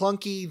how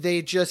clunky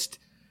they just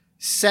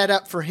set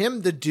up for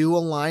him to do a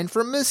line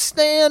from his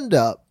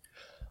stand-up.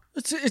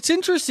 It's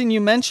interesting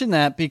you mentioned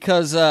that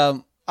because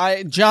John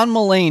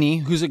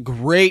Mulaney, who's a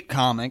great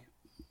comic,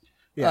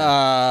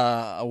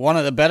 one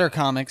of the better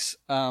comics.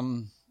 I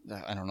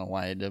don't know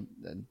why I had to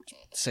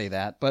say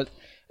that, but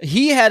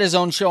he had his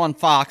own show on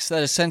Fox that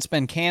has since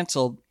been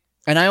canceled,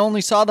 and I only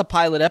saw the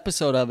pilot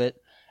episode of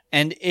it,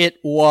 and it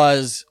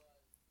was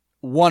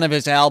one of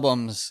his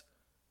albums,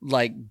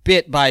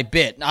 bit by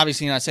bit.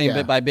 Obviously not saying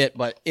bit by bit,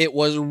 but it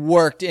was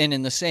worked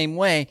in the same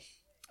way.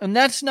 And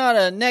that's not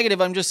a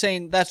negative. I'm just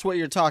saying that's what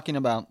you're talking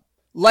about.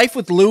 Life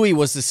with Louie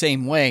was the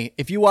same way.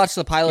 If you watch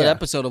the pilot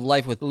episode of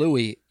Life with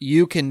Louie,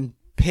 you can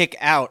pick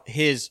out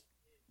his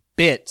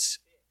bits,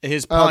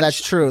 his punch. Oh,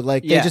 that's true. They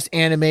just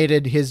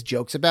animated his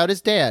jokes about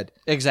his dad.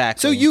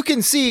 Exactly. So you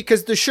can see,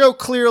 because the show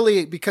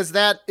clearly, because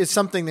that is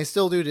something they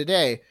still do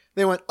today,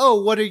 they went, oh,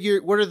 what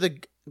are the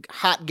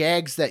hot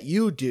gags that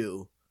you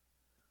do?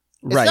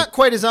 It's not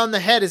quite as on the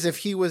head as if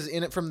he was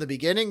in it from the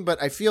beginning,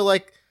 but I feel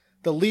like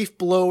the leaf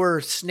blower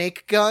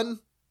snake gun,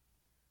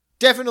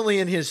 definitely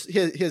in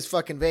his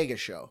fucking Vegas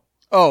show.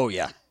 Oh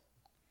yeah,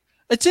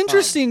 it's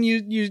interesting.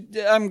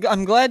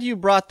 I'm glad you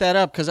brought that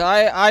up because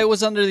I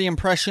was under the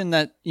impression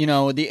that the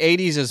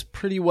 '80s is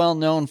pretty well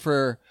known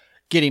for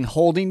getting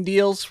holding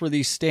deals for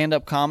these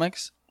stand-up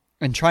comics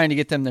and trying to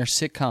get them their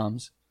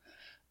sitcoms,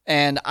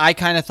 and I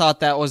kind of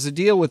thought that was a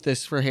deal with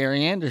this for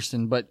Harry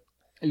Anderson. But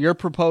you're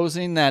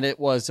proposing that it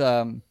was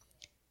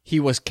he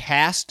was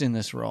cast in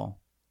this role.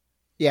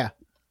 Yeah.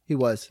 He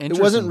was. It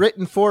wasn't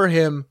written for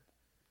him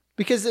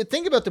because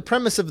think about the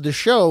premise of the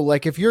show.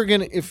 If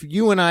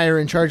you and I are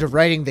in charge of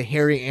writing the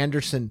Harry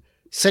Anderson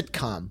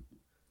sitcom,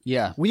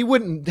 we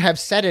wouldn't have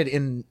set it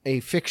in a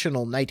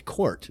fictional night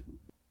court.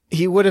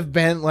 He would have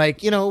been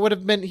he would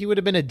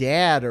have been a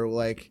dad or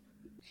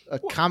a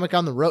comic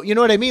on the road. You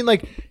know what I mean?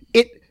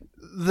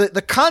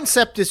 The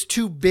concept is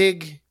too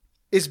big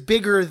is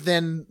bigger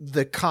than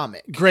the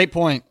comic. Great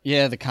point.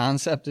 Yeah, the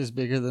concept is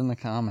bigger than the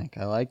comic.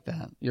 I like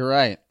that. You're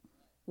right.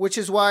 Which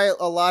is why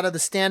a lot of the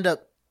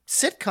stand-up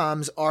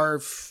sitcoms are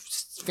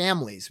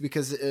families,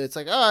 because it's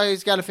like, oh,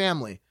 he's got a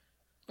family.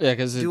 Yeah,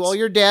 because do all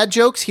your dad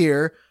jokes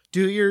here.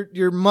 Do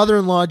your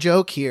mother-in-law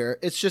joke here.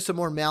 It's just a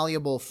more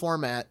malleable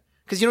format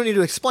because you don't need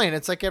to explain.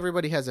 It's like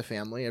everybody has a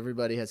family.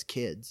 Everybody has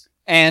kids.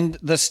 And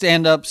the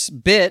stand-up's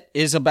bit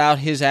is about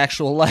his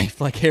actual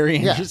life. Like Harry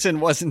Anderson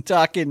wasn't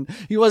talking.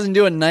 He wasn't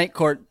doing night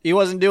court. He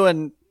wasn't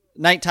doing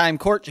nighttime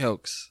court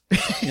jokes.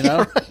 You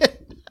know.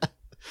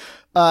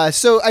 Right.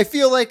 So I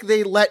feel like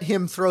they let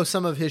him throw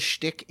some of his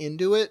shtick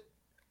into it.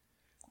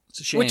 It's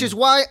a shame. Which is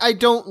why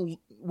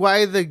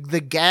why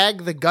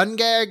the gun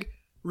gag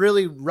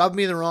really rubbed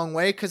me the wrong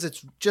way, because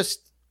it's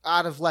just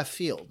out of left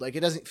field. Like,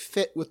 it doesn't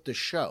fit with the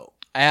show.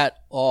 At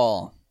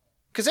all.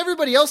 Because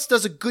everybody else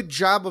does a good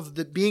job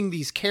of being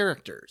these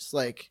characters.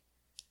 Like,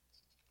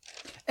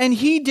 and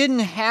he didn't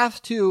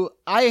have to.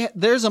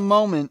 There's a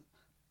moment.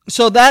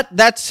 So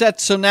that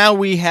sets. So now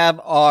we have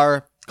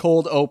our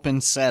cold open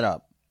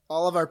setup.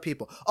 All of our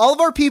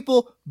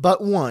people,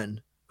 but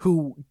one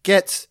who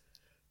gets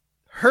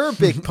her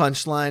big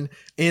punchline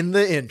in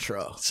the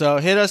intro. So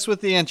hit us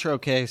with the intro,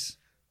 Case.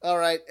 All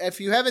right. If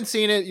you haven't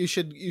seen it, you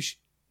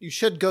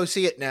should go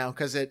see it now,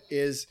 because it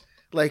is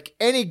like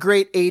any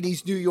great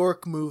 80s New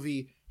York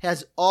movie,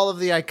 has all of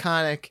the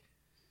iconic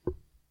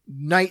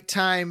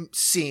nighttime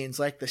scenes,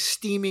 like the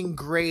steaming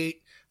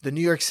grate, the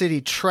New York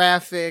City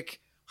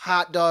traffic,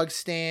 hot dog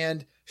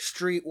stand,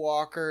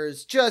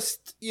 streetwalkers.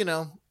 Just,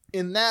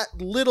 in that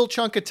little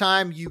chunk of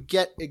time, you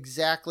get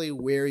exactly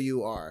where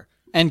you are.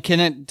 And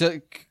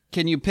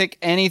can you pick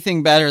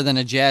anything better than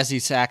a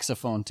jazzy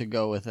saxophone to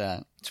go with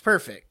that? It's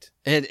perfect.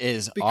 It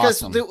is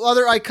awesome. Because the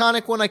other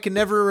iconic one, I can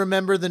never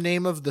remember the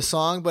name of the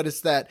song, but it's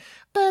that.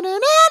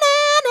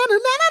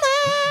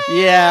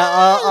 Yeah,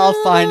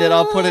 I'll find it.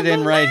 I'll put it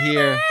in right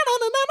here.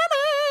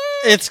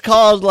 It's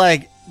called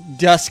like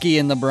Dusky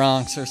in the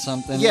Bronx or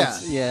something. Yeah.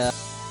 Yeah.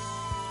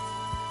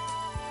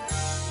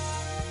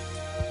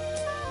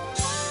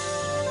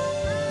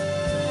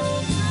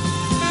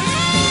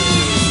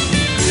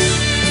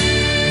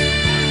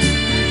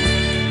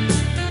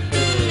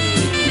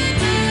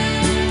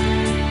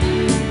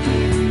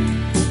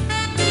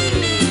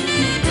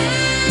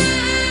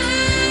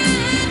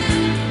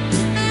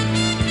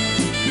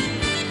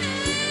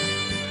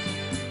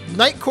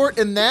 Night Court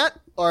and that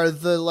are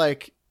the,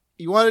 like,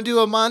 you want to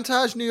do a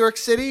montage New York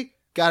City?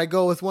 Got to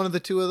go with one of the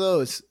two of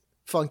those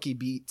funky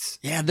beats.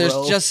 Yeah, there's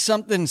just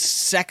something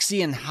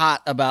sexy and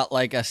hot about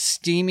like a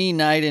steamy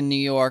night in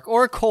New York,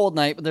 or a cold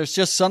night, but there's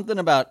just something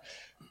about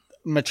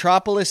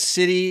Metropolis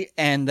City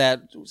and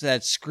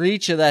that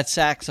screech of that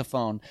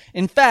saxophone.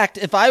 In fact,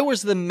 if I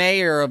was the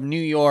mayor of New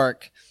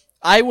York,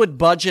 I would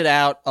budget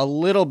out a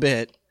little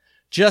bit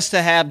just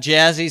to have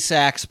jazzy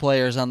sax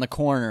players on the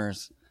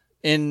corners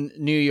in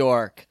New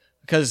York.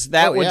 Because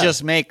that would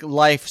just make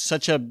life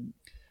such a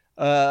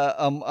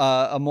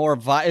more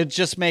it'd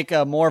just make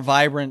a more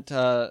vibrant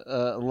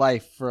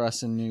life for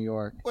us in New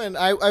York. And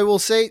I will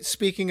say,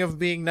 speaking of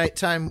being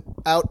nighttime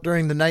out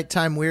during the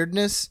nighttime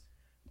weirdness,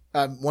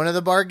 one of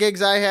the bar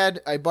gigs I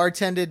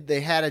bartended.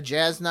 They had a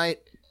jazz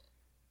night.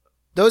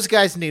 Those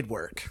guys need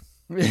work.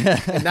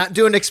 And not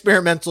doing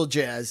experimental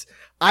jazz.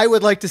 I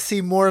would like to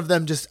see more of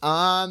them just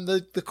on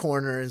the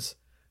corners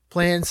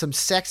playing some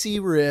sexy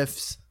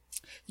riffs.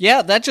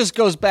 Yeah, that just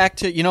goes back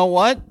to, you know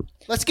what?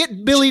 Let's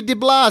get Billy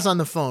DeBlas on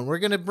the phone. We're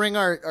going to bring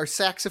our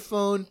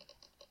saxophone.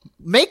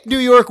 Make New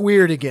York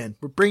weird again.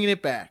 We're bringing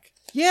it back.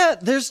 Yeah,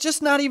 there's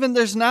not even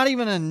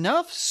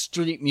enough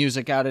street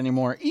music out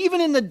anymore. Even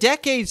in the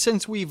decades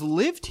since we've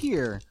lived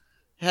here,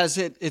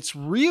 it's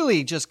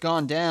really just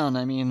gone down.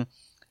 I mean,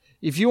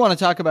 if you want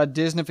to talk about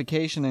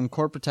Disneyfication and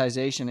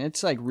corporatization,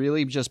 it's like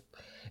really just...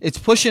 It's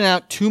pushing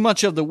out too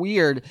much of the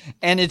weird,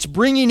 and it's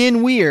bringing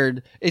in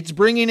weird. It's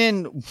bringing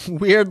in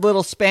weird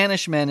little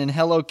Spanish men in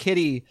Hello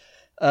Kitty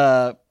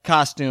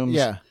costumes.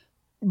 Yeah.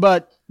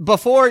 But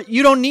before,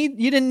 you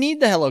didn't need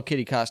the Hello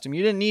Kitty costume.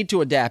 You didn't need to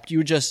adapt.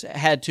 You just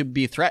had to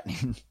be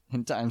threatening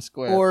in Times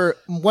Square. Or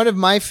one of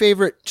my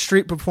favorite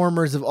street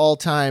performers of all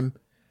time,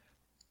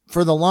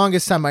 for the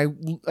longest time,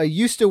 I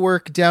used to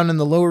work down in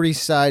the Lower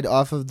East Side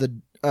off of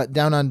the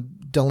down on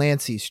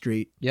Delancey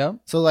Street. Yeah.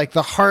 So like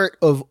the heart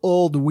of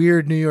old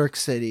weird New York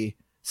City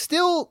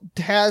still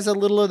has a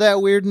little of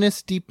that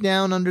weirdness deep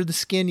down under the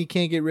skin. You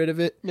can't get rid of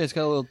it. Yeah, it's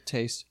got a little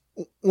taste.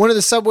 One of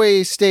the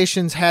subway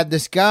stations had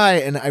this guy,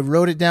 and I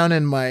wrote it down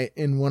in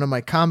one of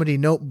my comedy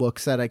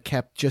notebooks that I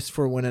kept just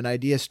for when an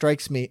idea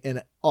strikes me.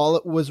 And all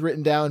it was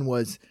written down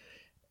was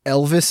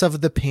Elvis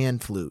of the pan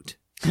flute.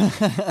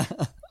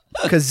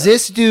 Because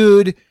this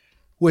dude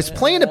was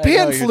playing a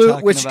pan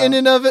flute, which in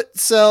and of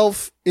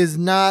itself is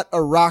not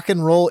a rock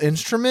and roll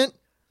instrument,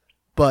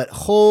 but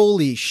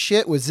holy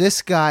shit, was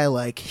this guy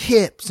like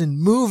hips and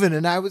moving.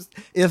 And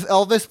if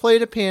Elvis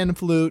played a pan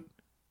flute,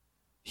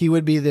 he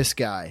would be this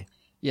guy.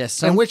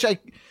 Yes. And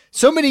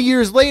so many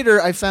years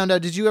later, I found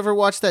out, did you ever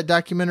watch that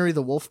documentary,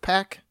 The Wolf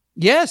Pack?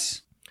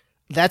 Yes.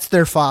 That's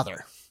their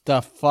father.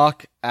 the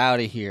fuck out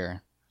of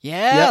here.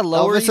 Yeah, Yep,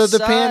 Lower Elvis East of the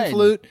Side. Pan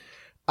Flute.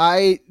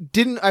 I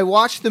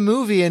watched the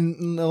movie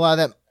and a lot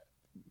of that.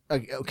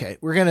 Okay,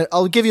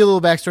 I'll give you a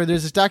little backstory.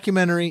 There's this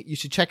documentary. You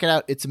should check it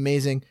out. It's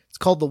amazing. It's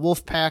called The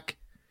Wolf Pack.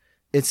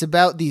 It's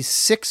about these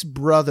 6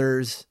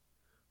 brothers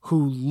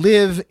who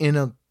live in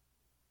a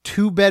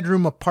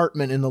 2-bedroom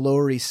apartment in the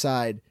Lower East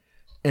Side,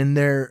 and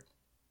their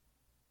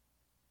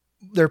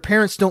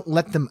parents don't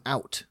let them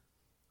out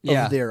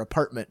of their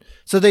apartment.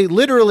 So they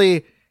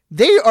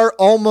are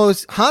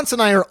almost, Hans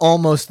and I are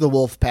almost the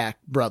Wolfpack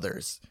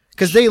brothers,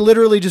 because they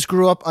literally just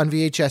grew up on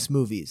VHS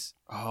movies.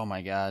 Oh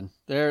my God.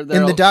 They're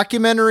And the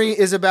documentary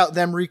is about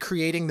them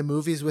recreating the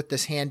movies with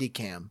this handy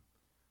cam.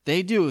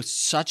 They do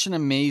such an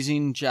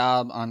amazing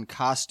job on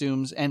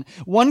costumes. And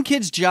one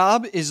kid's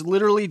job is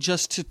literally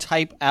just to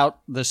type out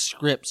the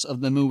scripts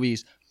of the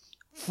movies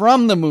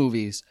from the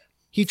movies.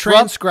 He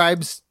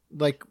transcribes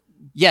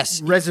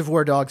Yes.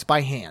 Reservoir Dogs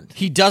by hand.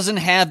 He doesn't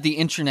have the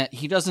internet.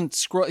 He doesn't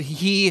scroll.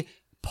 He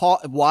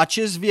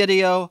watches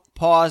video,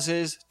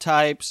 pauses,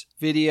 types,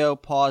 video,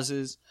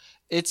 pauses.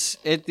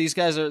 These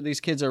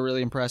kids are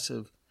really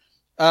impressive.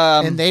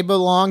 And they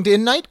belonged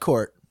in Night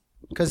Court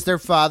because their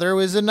father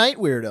was a night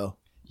weirdo.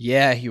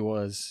 Yeah, he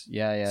was.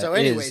 Yeah. So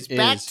anyways,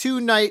 back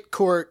to Night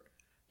Court.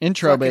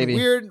 Intro, baby.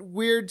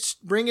 Weird,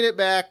 bringing it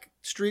back.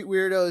 Street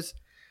weirdos.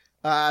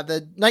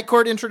 The Night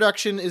Court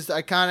introduction is the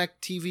iconic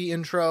TV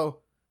intro.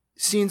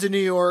 Scenes in New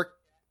York.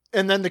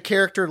 And then the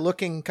character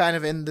looking kind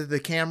of into the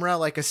camera,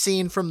 like a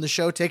scene from the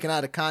show taken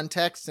out of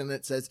context. And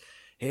it says,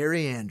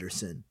 Harry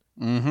Anderson.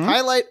 Mm-hmm.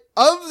 Highlight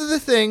of the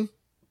thing.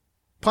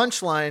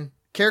 Punchline.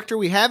 Character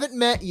we haven't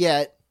met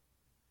yet.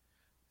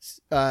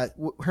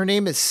 Her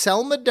name is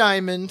Selma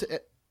Diamond.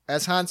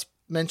 As Hans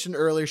mentioned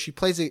earlier, she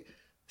plays a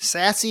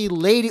sassy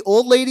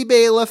old lady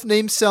bailiff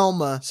named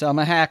Selma.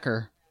 Selma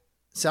Hacker.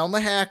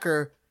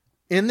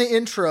 In the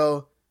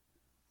intro,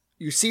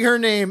 you see her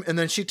name, and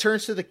then she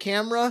turns to the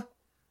camera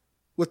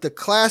with the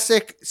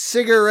classic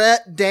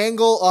cigarette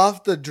dangle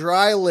off the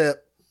dry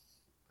lip,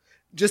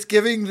 just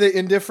giving the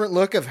indifferent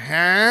look of,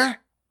 huh?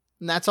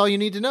 And that's all you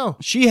need to know.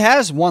 She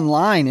has one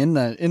line in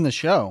the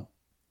show.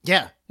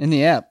 Yeah. In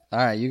the app. All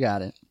right, you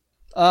got it.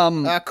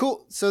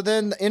 Cool. So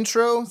then the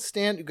intro,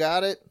 Stan, you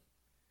got it.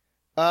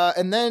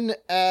 And then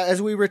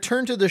as we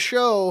return to the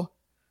show,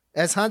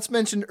 as Hans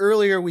mentioned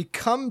earlier, we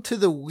come to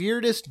the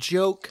weirdest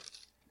joke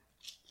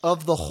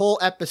of the whole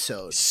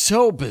episode.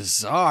 So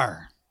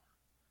bizarre.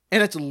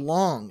 And it's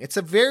long. It's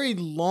a very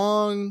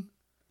long,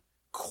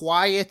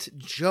 quiet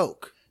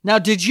joke. Now,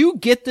 did you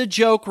get the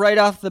joke right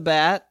off the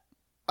bat?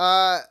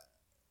 I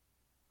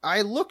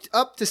looked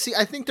up to see.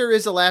 I think there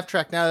is a laugh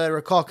track now that I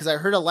recall, because I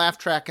heard a laugh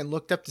track and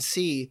looked up to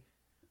see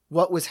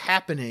what was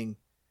happening.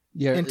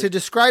 Yeah. And to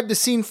describe the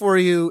scene for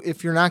you,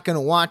 if you're not going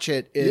to watch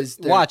it, is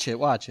watch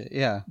it.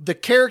 Yeah. The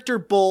character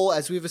Bull,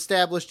 as we've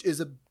established,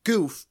 is a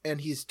goof,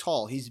 and he's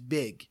tall. He's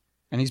big.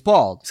 And he's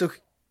bald.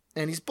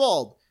 And he's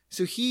bald.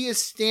 So he is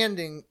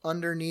standing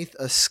underneath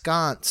a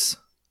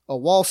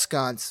wall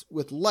sconce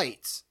with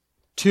lights.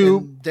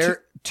 Two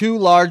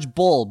large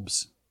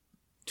bulbs.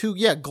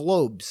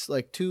 Globes,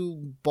 like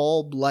 2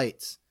 bulb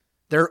lights.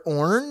 They're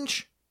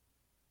orange.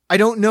 I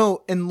don't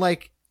know. And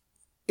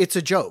it's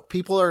a joke.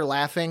 People are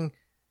laughing.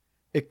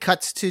 It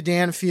cuts to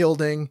Dan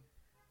Fielding.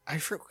 I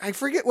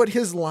forget what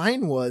his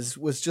line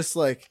was just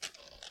like,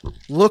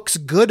 looks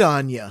good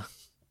on ya.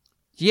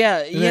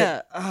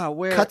 Yeah.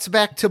 Where cuts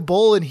back to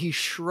Bull and he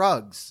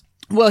shrugs.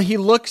 Well, he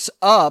looks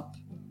up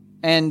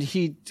and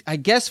he, I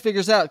guess,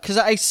 figures out, because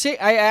I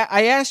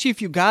asked you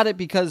if you got it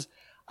because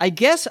I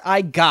guess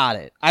I got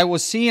it. I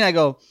was seeing, I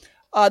go,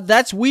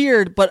 that's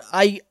weird, but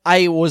I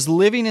was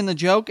living in the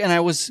joke and I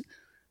was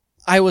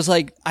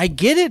like, I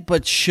get it,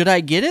 but should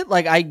I get it?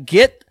 Like, I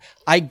get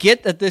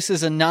that this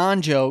is a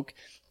non-joke.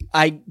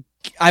 I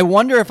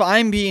wonder if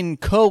I'm being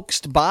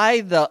coaxed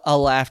by a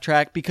laugh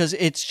track, because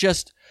it's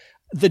just,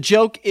 the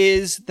joke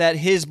is that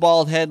his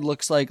bald head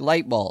looks like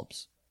light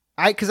bulbs.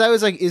 Because I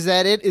was like, is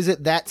that it? Is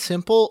it that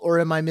simple, or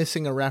am I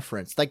missing a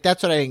reference? Like,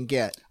 that's what I didn't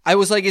get. I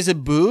was like, is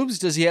it boobs?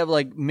 Does he have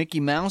like Mickey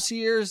Mouse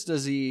ears?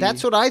 Does he?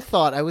 That's what I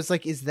thought. I was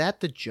like, is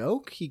that the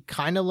joke? He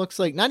kind of looks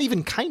like, not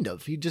even kind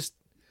of. He just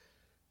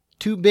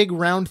 2 big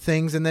round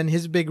things and then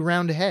his big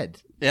round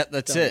head. Yeah,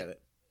 that's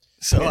it.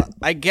 So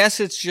I guess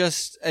it's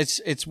just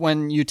it's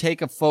when you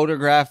take a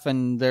photograph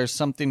and there's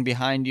something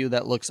behind you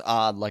that looks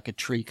odd, like a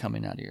tree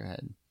coming out of your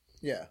head.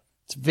 Yeah,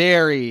 it's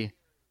very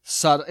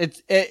subtle.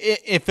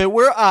 If it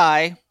were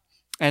I,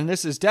 and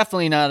this is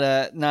definitely not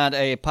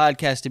a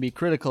podcast to be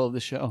critical of the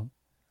show,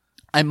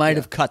 I might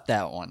have cut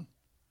that one.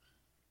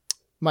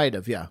 Might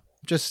have, yeah.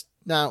 Just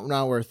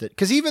not worth it.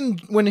 Because even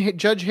when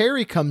Judge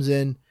Harry comes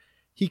in,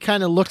 he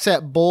kind of looks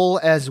at Bull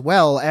as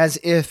well, as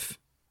if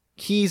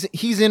he's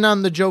in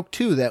on the joke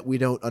too that we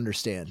don't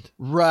understand.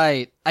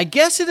 Right. I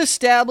guess it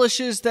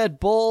establishes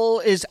that Bull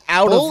is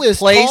out Bull of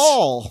place. Bull is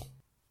tall.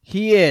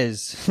 He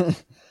is.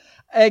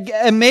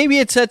 And maybe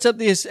it sets up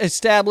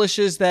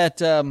establishes that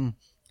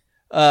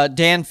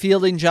Dan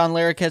Fielding, John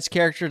Larroquette's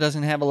character,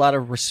 doesn't have a lot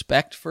of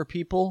respect for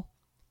people.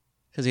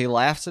 because he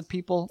laughs at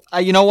people.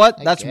 You know what?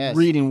 I That's guess.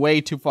 reading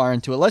way too far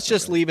into it. Let's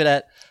just leave it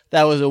at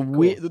that was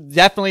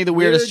definitely the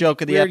weirdest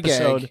joke of the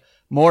episode. Gag.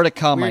 More to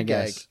come, Weird I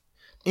guess. gag.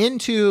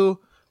 Into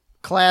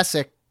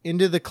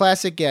the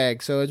classic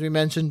gag. So as we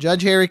mentioned,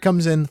 Judge Harry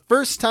comes in.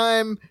 First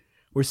time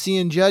we're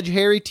seeing Judge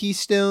Harry T.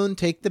 Stone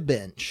take the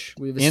bench.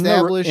 We've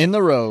established in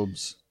the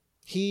robes.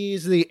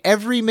 he's the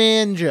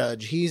everyman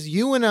judge. He's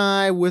you and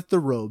I with the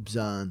robes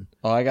on.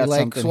 Oh, I got He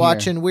something likes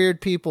watching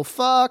weird people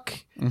fuck.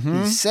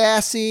 Mhm. He's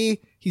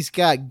sassy. He's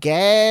got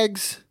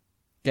gags.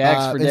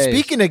 Gags for and days.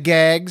 speaking of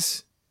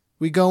gags,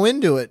 we go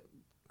into it.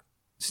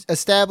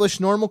 Establish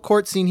normal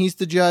court scene. He's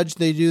the judge.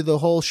 They do the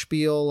whole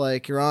spiel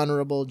like your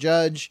honorable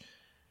judge.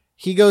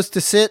 He goes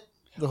to sit.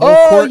 The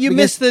whole court you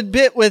begins- missed the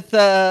bit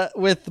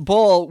with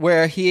Bull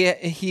where he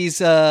has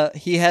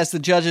the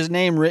judge's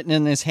name written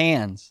in his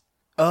hands.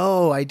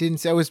 Oh, I didn't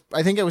say.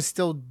 I think I was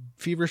still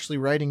feverishly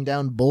writing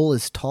down "Bull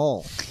is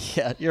tall."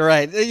 Yeah, you're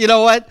right. You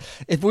know what?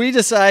 If we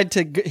decide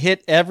to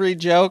hit every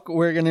joke,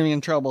 we're going to be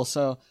in trouble.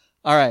 So,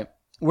 all right,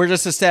 we're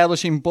just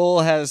establishing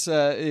Bull is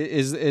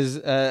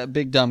a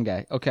big dumb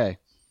guy. Okay.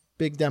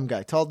 Big dumb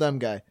guy, tall dumb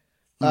guy.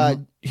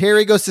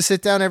 Harry goes to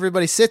sit down.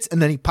 Everybody sits,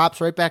 and then he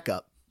pops right back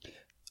up.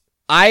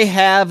 I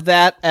have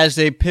that as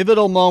a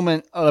pivotal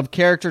moment of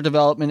character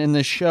development in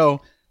this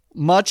show,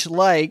 much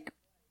like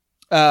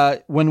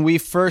when we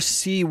first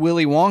see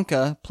Willy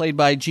Wonka, played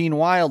by Gene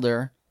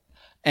Wilder,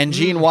 and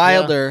Gene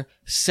Wilder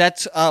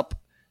sets up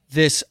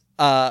this.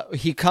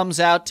 He comes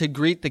out to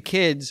greet the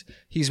kids.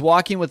 He's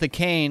walking with a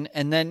cane,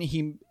 and then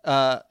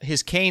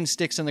his cane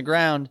sticks in the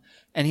ground,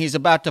 and he's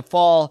about to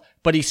fall,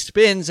 but he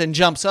spins and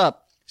jumps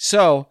up.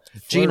 So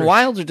Gene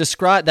Wilder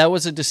described that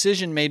was a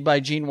decision made by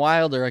Gene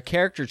Wilder, a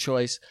character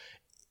choice,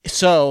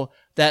 so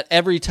that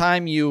every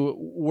time you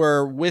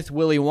were with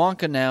Willy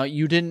Wonka now,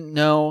 you didn't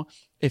know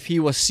if he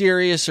was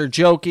serious or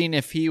joking,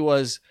 if he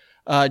was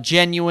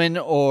genuine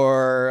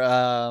or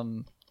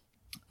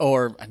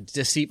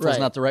deceitful is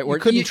not the right word.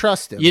 You couldn't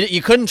trust him.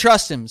 You couldn't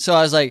trust him. So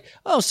I was like,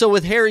 oh, so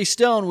with Harry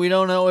Stone, we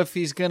don't know if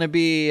he's going to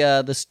be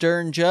the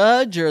stern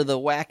judge or the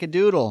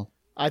wackadoodle.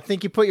 I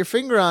think you put your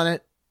finger on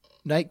it.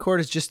 Night Court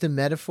is just a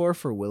metaphor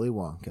for Willy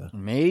Wonka.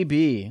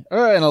 Maybe.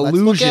 Or an Let's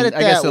illusion. look at it I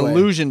guess that an way.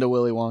 illusion to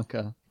Willy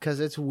Wonka. Because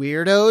it's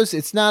weirdos.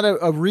 It's not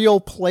a real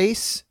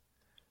place.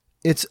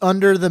 It's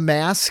under the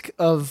mask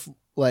of,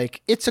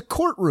 like, it's a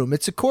courtroom.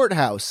 It's a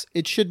courthouse.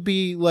 It should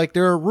be, like,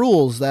 there are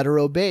rules that are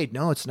obeyed.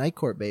 No, it's Night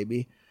Court,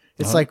 baby.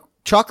 It's like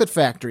Chocolate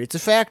Factory. It's a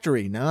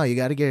factory. No, you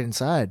got to get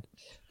inside.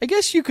 I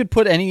guess you could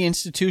put any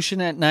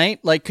institution at night.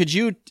 Like, could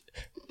you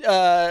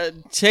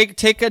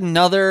take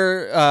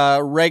another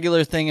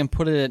regular thing and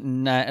put it at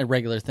night? A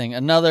regular thing,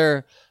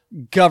 another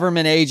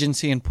government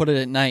agency, and put it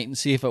at night and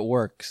see if it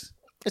works.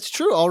 It's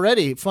true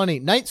already. Funny.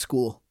 Night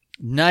school.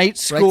 Night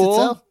Writes school.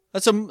 itself.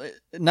 That's a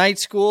night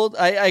school.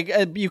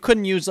 I you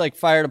couldn't use like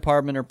fire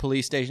department or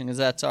police station because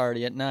that's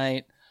already at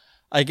night.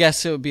 I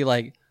guess it would be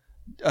like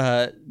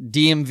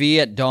DMV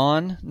at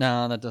dawn.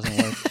 No, that doesn't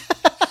work.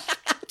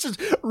 Just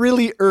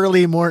really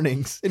early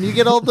mornings. And you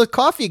get all the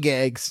coffee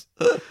gags.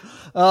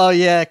 Oh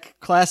yeah,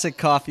 classic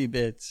coffee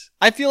bits.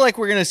 I feel like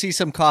we're gonna see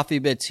some coffee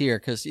bits here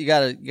because you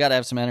gotta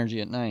have some energy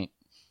at night.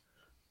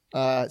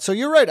 So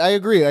you're right. I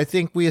agree. I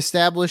think we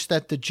established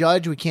that the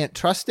judge, we can't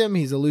trust him.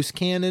 He's a loose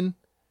cannon.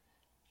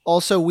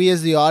 Also, we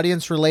as the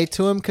audience relate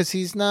to him because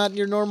he's not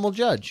your normal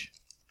judge.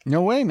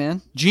 No way,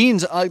 man.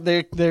 Jeans.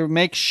 They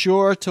make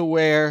sure to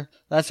wear.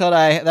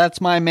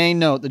 That's my main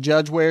note. The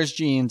judge wears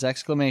jeans!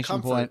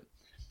 Exclamation point.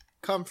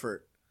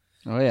 Comfort.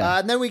 Oh yeah.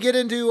 And then we get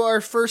into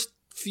our first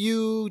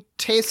few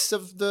tastes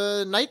of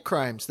the night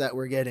crimes that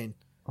we're getting.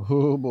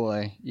 Oh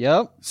boy.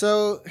 Yep.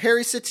 So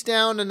Harry sits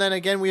down, and then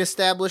again we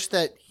establish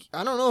that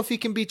I don't know if he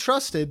can be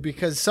trusted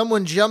because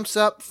someone jumps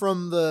up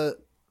from the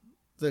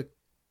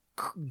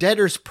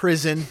debtor's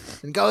prison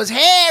and goes,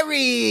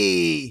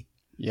 "Harry!"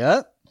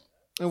 Yep.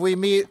 And we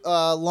meet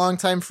a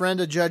longtime friend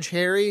of Judge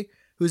Harry,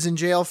 who's in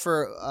jail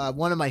for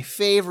one of my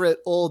favorite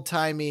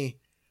old-time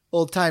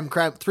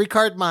crime,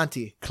 3-card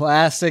Monty.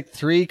 Classic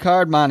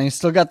 3-card Monty.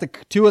 Still got the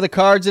 2 of the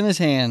cards in his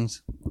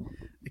hands.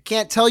 I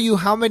can't tell you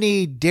how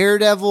many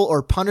Daredevil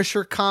or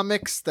Punisher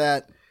comics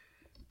that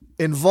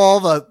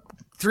involve a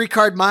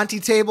 3-card Monty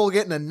table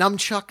getting a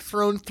nunchuck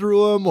thrown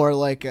through him, or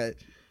like a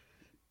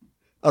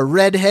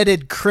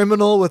red-headed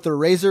criminal with a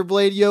razor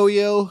blade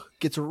yo-yo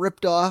gets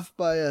ripped off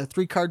by a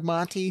 3-card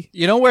Monty.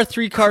 You know where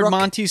 3-card Crook.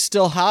 Monty's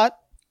still hot?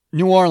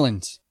 New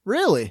Orleans.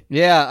 Really?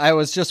 Yeah, I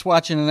was just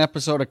watching an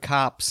episode of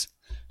Cops,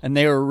 and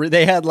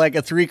they had like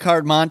a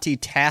 3-card Monty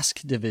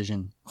task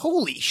division.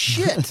 Holy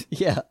shit.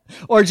 Yeah,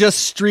 or just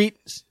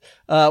street.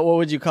 What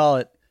would you call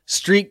it?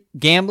 Street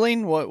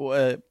gambling?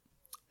 What?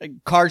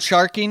 Card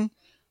sharking?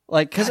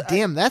 Like, God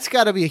damn, that's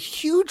got to be a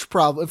huge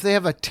problem if they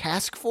have a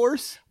task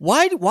force.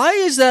 why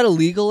is that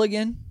illegal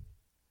again?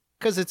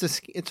 Because it's a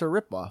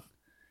ripoff.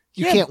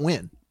 You Yeah. can't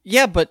win.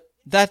 Yeah, but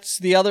that's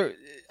the other.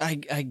 I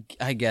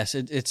guess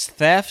it's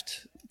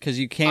theft because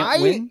you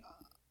can't win.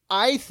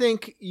 I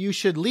think you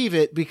should leave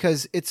it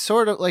because it's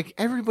sort of like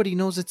everybody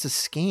knows it's a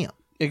scam.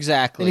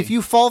 Exactly. And if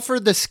you fall for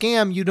the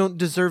scam, you don't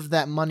deserve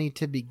that money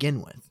to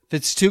begin with. If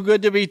it's too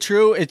good to be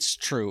true, it's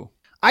true.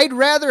 I'd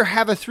rather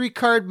have a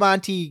 3-card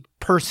Monty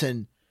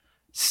person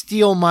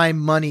steal my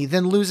money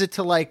than lose it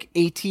to like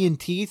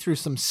AT&T through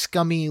some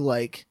scummy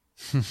like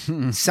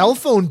cell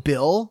phone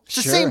bill. It's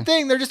the same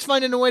thing. They're just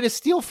finding a way to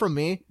steal from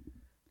me.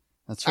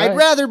 That's right. I'd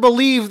rather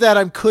believe that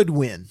I could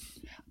win.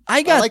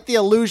 I like the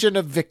illusion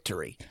of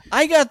victory.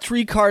 I got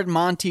 3-card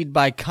Monty'd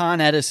by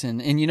Con Edison,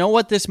 and you know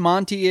what this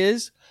Monty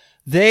is?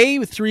 They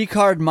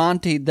 3-card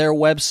Monty'd their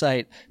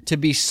website to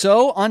be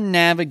so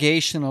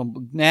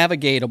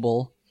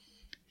unnavigatable,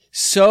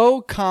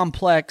 so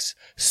complex,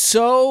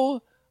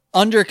 so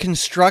under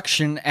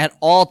construction at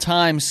all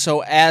times,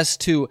 so as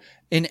to,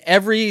 in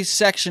every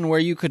section where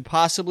you could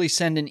possibly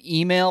send an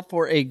email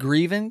for a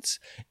grievance,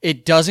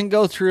 it doesn't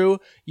go through.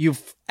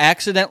 You've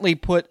accidentally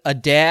put a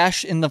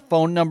dash in the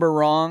phone number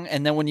wrong,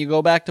 and then when you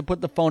go back to put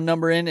the phone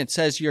number in, it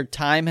says your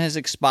time has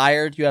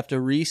expired. You have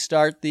to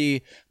restart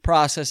the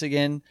process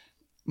again.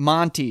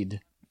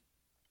 Monty'd.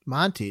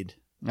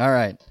 All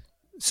right.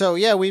 So,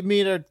 yeah, we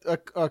meet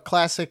a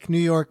classic New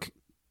York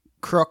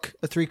crook,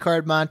 a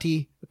 3-card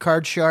Monty, a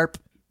card sharp,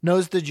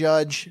 knows the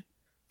judge.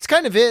 It's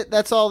kind of it.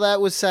 That's all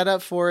that was set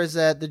up for, is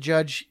that the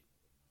judge,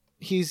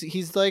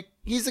 he's a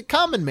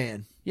common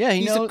man. Yeah,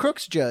 he's a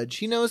crook's judge.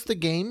 He knows the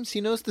games.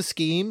 He knows the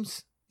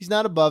schemes. He's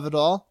not above it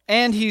all.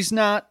 And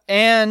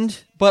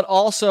but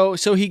also,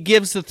 so he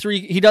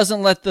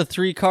doesn't let the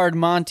 3-card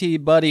Monty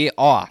buddy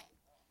off.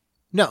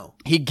 No.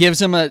 He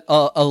gives him a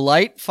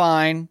light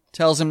fine,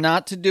 tells him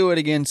not to do it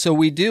again. So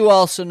we do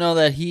also know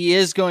that he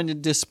is going to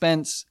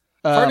dispense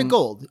heart of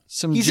gold.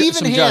 He's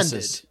even-handed.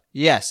 Justice.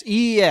 Yes.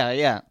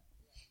 Yeah.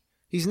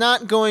 He's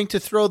not going to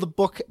throw the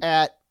book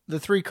at the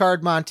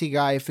 3-card Monty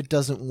guy if it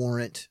doesn't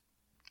warrant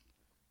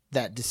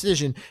that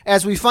decision.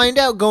 As we find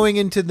out going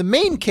into the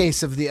main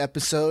case of the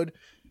episode,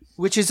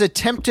 which is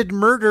attempted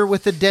murder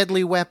with a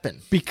deadly weapon.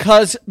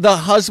 Because the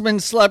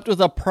husband slept with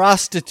a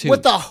prostitute.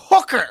 With a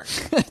hooker.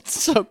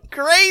 It's so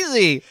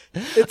crazy.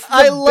 It's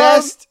I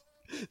love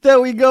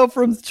that we go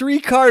from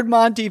 3-card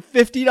Monty,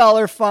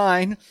 $50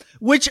 fine,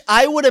 which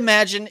I would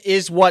imagine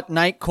is what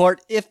night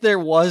court, if there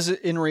was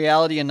in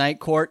reality a night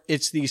court,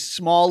 it's these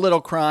small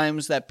little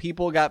crimes that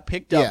people got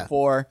picked up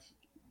for.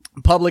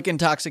 Public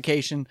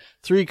intoxication,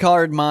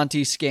 3-card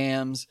Monty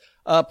scams,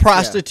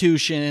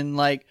 prostitution,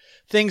 like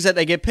things that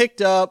they get picked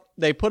up,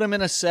 they put them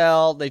in a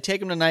cell, they take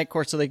them to night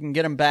court so they can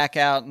get them back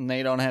out and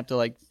they don't have to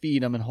like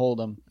feed them and hold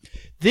them.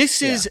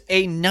 This is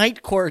a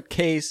night court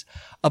case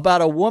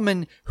about a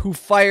woman who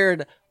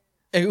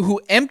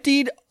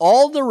emptied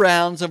all the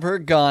rounds of her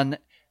gun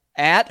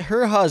at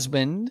her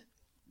husband,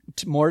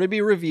 more to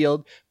be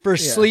revealed, for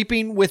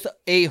sleeping with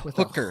a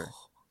hooker.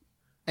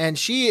 And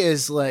she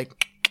is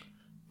like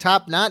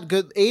top, not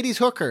good 80s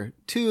hooker.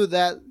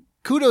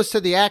 Kudos to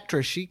the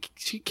actress. She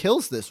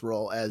kills this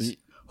role as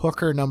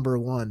hooker number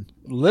 1.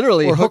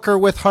 Literally. Or hooker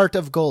with heart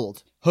of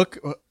gold.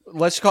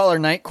 Let's call her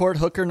night court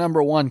hooker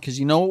number 1, because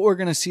you know what we're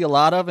going to see a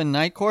lot of in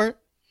night court?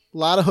 A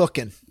lot of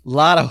hooking. A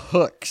lot of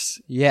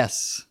hooks.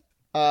 Yes.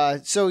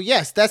 So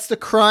yes, that's the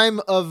crime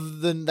of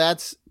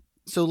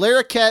so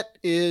Larroquette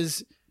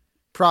is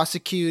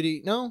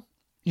prosecuting. No,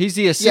 he's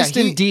the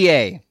assistant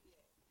DA.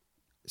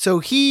 So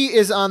he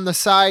is on the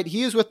side.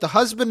 He is with the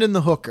husband and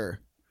the hooker.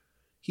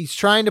 He's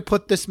trying to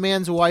put this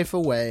man's wife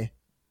away.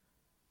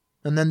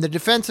 And then the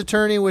defense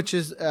attorney, which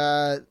is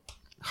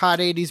hot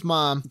 80s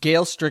mom.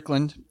 Gail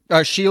Strickland.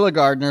 Sheila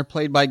Gardner,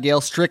 played by Gail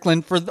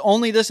Strickland for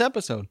only this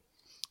episode.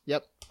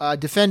 Yep.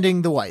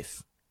 Defending the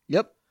wife.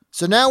 Yep.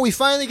 So now we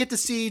finally get to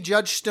see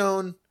Judge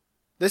Stone.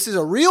 This is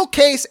a real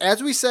case.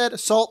 As we said,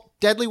 assault,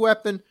 deadly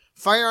weapon.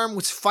 Firearm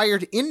was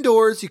fired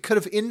indoors. You could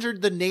have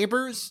injured the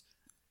neighbors.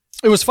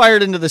 It was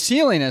fired into the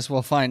ceiling, as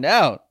we'll find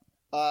out.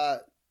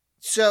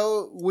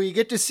 So we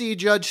get to see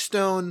Judge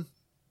Stone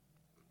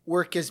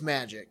work his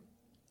magic.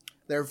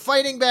 They're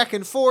fighting back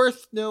and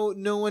forth. No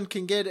one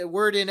can get a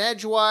word in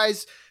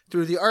edgewise.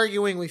 Through the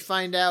arguing, we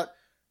find out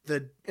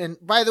and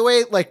by the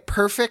way, like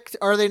perfect,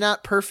 are they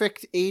not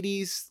perfect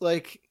 80s,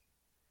 like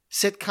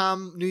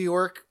sitcom New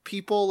York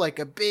people, like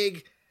a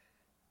big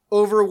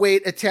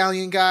overweight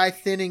Italian guy,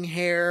 thinning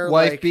hair.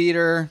 Wife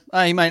beater.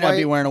 He might not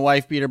be wearing a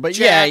wife beater, but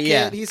jacket.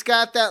 Yeah. He's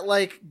got that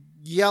like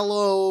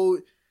yellow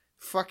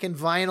fucking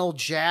vinyl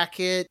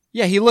jacket.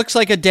 Yeah, he looks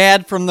like a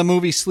dad from the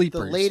movie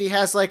Sleepers. The lady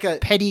has like a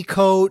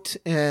petticoat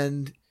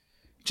and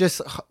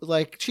just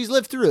like she's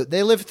lived through it.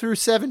 They lived through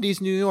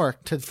 70s New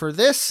York for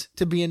this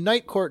to be in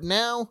night court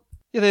now.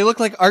 Yeah, they look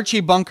like Archie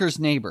Bunker's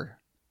neighbor.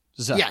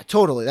 So. Yeah,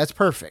 totally. That's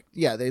perfect.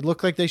 Yeah, they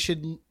look like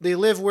they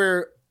live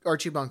where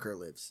Archie Bunker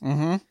lives.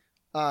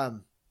 Mm-hmm.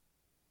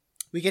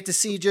 We get to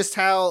see just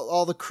how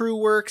all the crew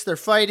works. They're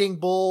fighting.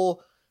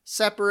 Bull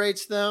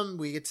separates them.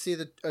 We get to see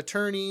the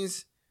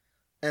attorneys.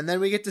 And then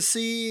we get to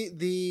see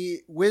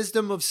the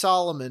wisdom of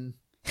Solomon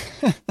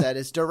that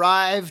is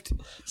derived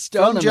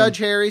from Judge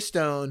Harry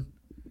Stone.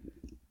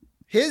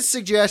 His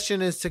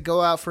suggestion is to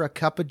go out for a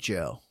cup of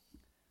joe.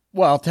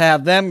 Well, to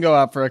have them go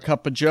out for a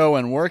cup of joe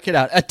and work it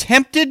out.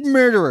 Attempted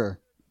murderer.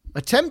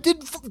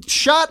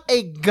 Shot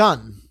a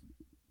gun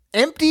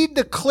emptied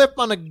the clip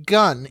on a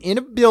gun in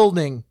a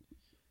building,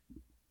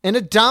 in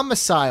a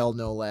domicile,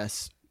 no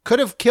less. Could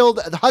have killed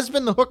the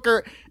husband, the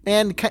hooker,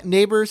 and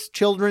neighbors,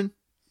 children,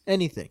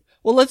 anything.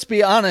 Well, let's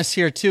be honest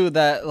here too.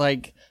 That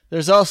like,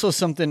 there's also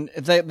something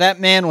that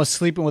man was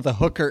sleeping with a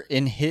hooker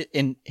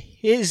in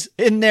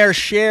their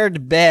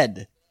shared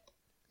bed.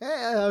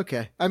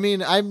 Okay. I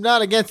mean, I'm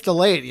not against the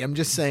lady. I'm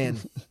just saying,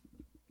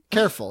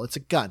 careful. It's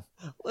a gun.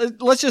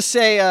 Let's just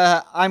say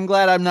I'm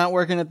glad I'm not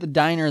working at the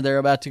diner they're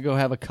about to go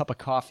have a cup of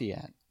coffee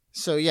at.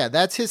 So yeah,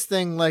 that's his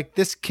thing. Like,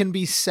 this can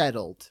be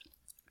settled.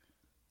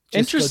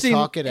 Just interesting. go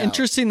talk it out.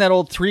 Interesting that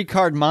old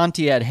 3-card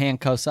Monty had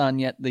handcuffs on,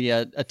 yet the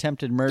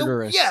attempted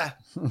murderess. Yeah.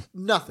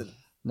 Nothing.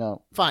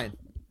 No. Fine.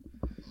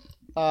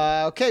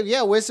 Okay.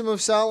 Yeah. Wisdom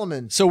of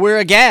Solomon. So we're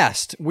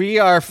aghast. We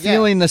are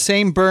feeling the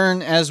same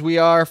burn as we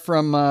are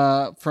from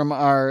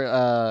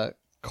our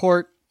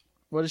court.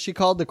 What is she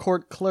called? The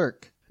court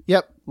clerk.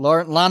 Yep.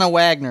 Lana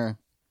Wagner.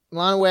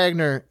 Lana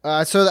Wagner.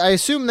 So I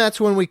assume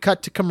that's when we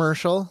cut to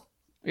commercial.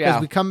 Yeah.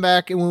 Because we come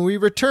back, and when we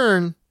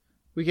return,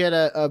 we get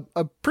a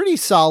pretty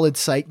solid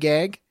sight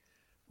gag.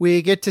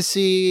 We get to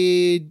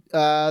see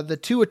the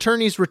two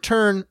attorneys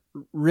return,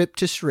 ripped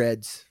to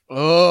shreds.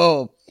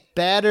 Oh.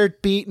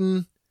 Battered,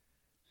 beaten.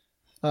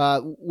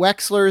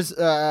 Wexler's,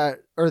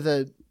 or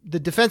the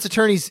defense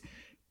attorney's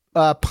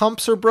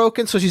pumps are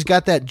broken, so she's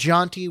got that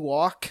jaunty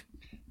walk.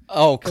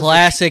 Oh,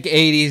 classic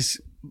 80s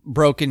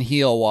broken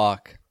heel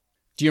walk.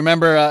 Do you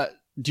remember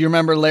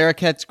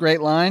Larroquette's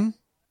great line?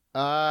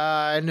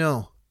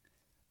 No.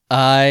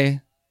 I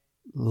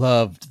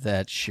loved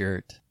that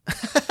shirt.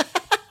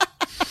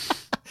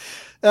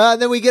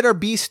 Then we get our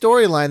B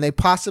storyline. They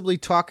possibly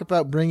talk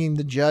about bringing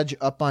the judge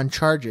up on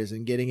charges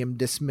and getting him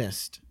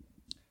dismissed.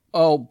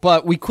 Oh,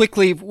 but we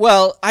quickly,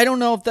 well, I don't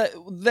know if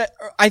that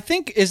I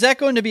think, is that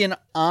going to be an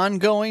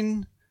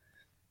ongoing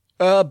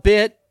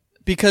bit?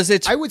 Because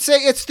I would say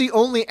it's the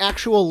only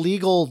actual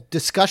legal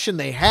discussion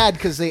they had,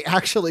 because they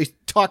actually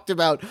talked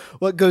about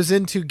what goes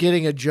into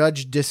getting a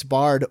judge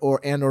disbarred or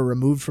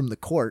removed from the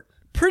court.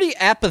 Pretty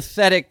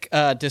apathetic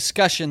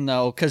discussion,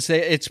 though, because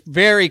it's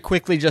very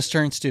quickly just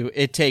turns to,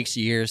 it takes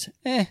years.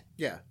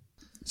 Yeah.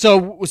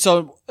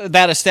 So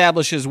that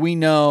establishes we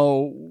have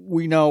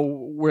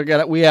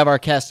our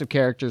cast of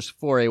characters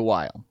for a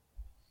while.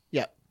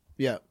 Yeah.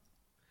 Yeah.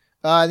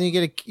 Then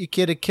you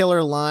get a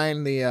killer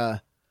line.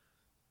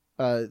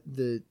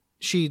 Wexner,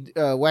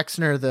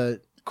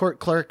 the court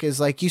clerk, is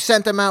like, "You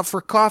sent them out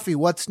for coffee.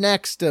 What's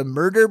next? A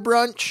murder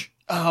brunch?"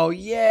 Oh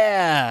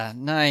yeah,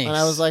 nice. And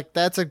I was like,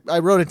 I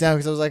wrote it down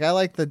because I was like, I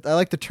like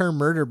the term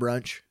murder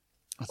brunch.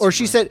 Or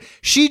she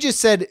just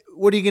said,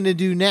 "What are you going to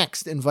do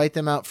next? Invite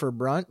them out for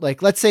brunch?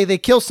 Like, let's say they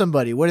kill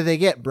somebody. What do they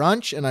get?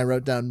 Brunch?" And I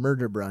wrote down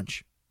murder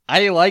brunch.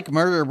 I like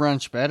murder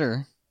brunch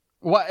better.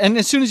 What? And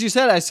as soon as you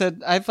said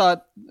it, I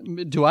thought,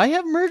 do I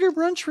have murder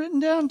brunch written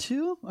down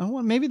too?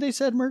 Maybe they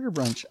said murder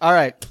brunch. All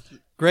right.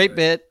 Great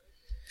bit.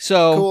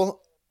 So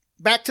cool.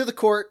 Back to the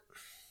court.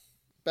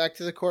 Back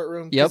to the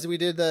courtroom. Because we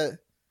did the...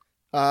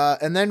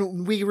 and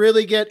then we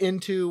really get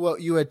into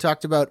what you had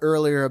talked about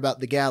earlier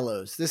about the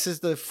gallows. This is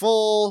the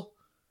full...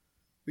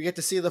 We get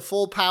to see the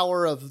full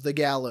power of the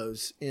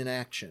gallows in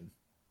action.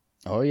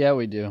 Oh, yeah,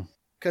 we do.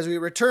 Because we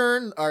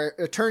return, our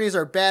attorneys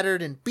are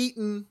battered and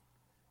beaten.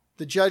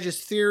 The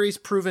judge's theories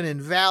proven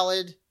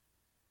invalid.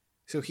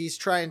 So he's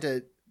trying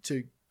to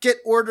get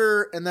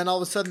order, and then all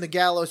of a sudden the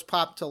gallows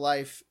pop to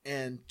life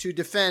and to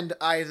defend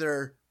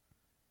either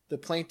the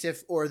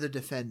plaintiff or the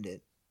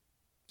defendant.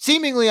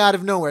 Seemingly out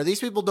of nowhere. These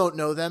people don't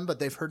know them, but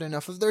they've heard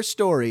enough of their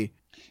story.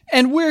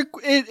 And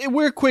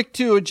we're quick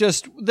to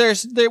just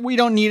we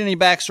don't need any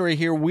backstory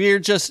here. We're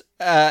just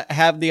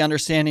have the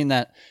understanding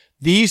that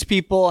these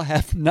people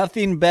have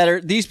nothing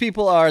better. These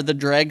people are the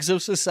dregs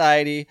of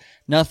society.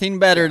 Nothing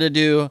better to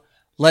do.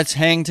 Let's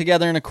hang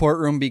together in a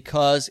courtroom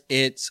because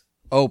it's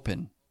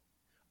open.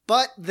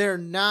 But they're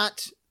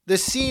not. The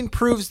scene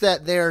proves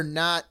that they're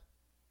not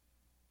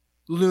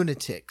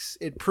lunatics.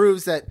 It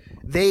proves that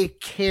they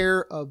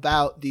care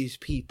about these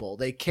people.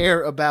 They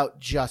care about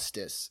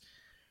justice.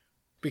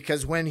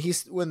 Because when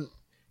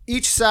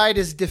each side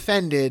is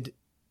defended,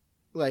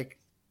 like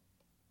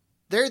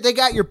they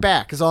got your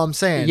back is all I'm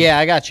saying. Yeah,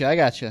 I got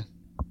you.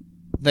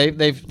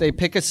 They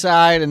pick a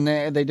side and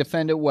they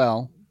defend it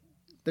well.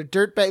 They're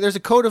dirtbag. There's a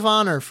code of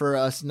honor for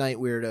us night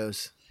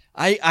weirdos.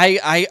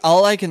 I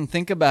all I can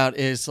think about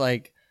is,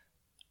 like,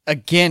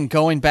 again,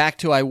 going back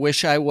to I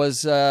wish I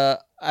was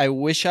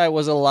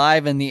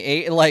alive in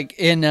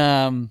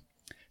the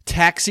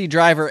Taxi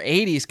Driver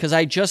 80s, because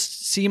I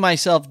just see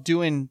myself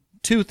doing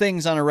two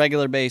things on a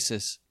regular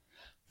basis.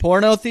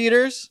 Porno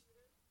theaters.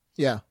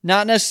 Yeah.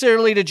 Not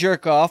necessarily to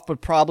jerk off,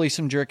 but probably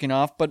some jerking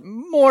off, but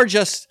more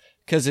just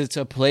because it's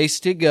a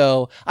place to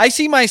go. I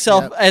see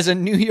myself as a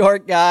New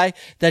York guy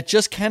that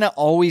just kind of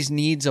always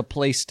needs a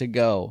place to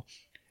go.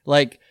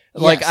 Like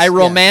I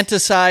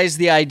romanticize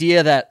the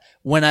idea that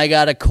when I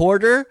got a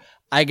quarter,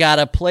 I got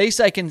a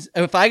place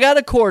if I got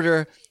a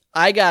quarter,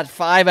 I got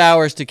 5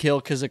 hours to kill,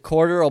 because a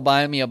quarter will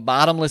buy me a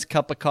bottomless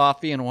cup of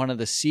coffee in one of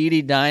the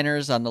seedy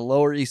diners on the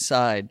Lower East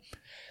Side.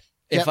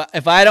 If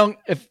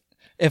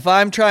if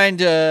I'm trying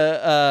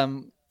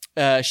to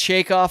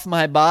shake off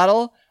my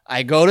bottle,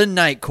 I go to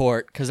night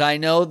court because I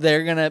know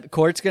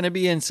court's gonna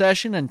be in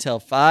session until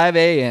 5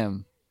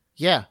 a.m.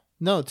 Yeah,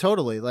 no,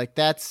 totally. Like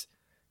this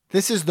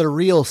is the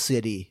real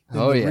city. And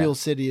Oh, the yeah. real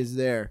city is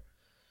there.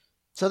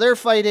 So they're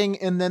fighting,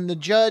 and then the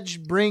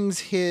judge brings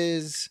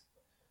his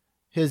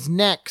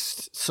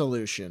next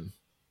solution.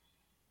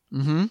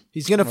 Mm-hmm.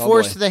 He's going to Oh,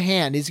 force boy. the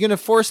hand. He's going to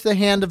force the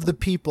hand of the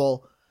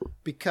people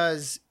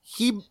because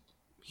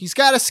he's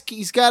got a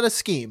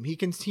scheme.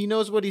 He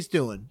knows what he's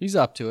doing. He's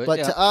up to it. But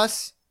yeah. to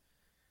us,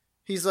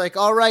 he's like,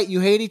 all right, you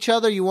hate each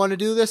other. You want to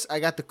do this? I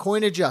got the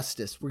coin of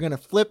justice. We're going to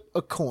flip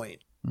a coin.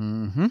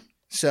 Mm-hmm.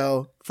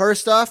 So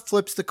first off,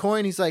 flips the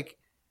coin. He's like,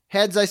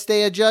 heads, I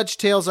stay a judge.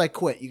 Tails, I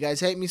quit. You guys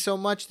hate me so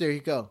much. There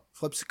you go.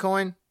 Flips the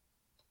coin.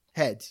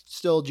 Heads,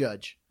 still a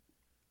judge.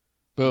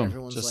 Boom.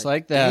 Everyone's Just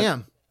like that.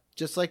 Damn.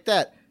 Just like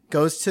that.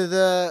 Goes to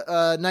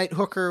the night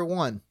hooker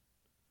one.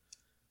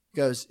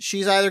 Goes,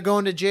 she's either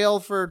going to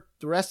jail for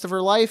the rest of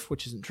her life,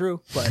 which isn't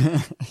true, but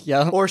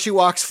Yeah. or she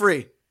walks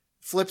free.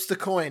 Flips the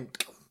coin.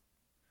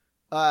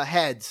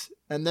 Heads.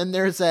 And then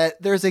there's a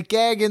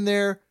gag in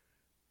there,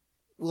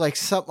 like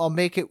something. I'll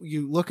make it.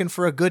 You looking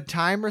for a good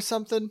time or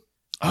something?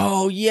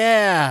 Oh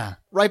yeah.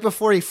 Right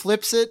before he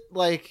flips it,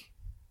 like.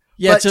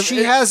 Yeah. But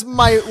she has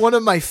one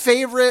of my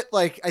favorite.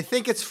 Like I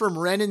think it's from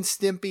Ren and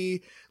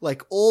Stimpy,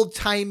 like old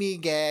timey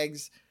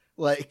gags.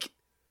 Like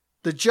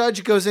the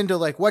judge goes into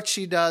like what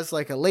she does,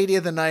 like a lady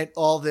of the night,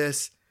 all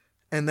this,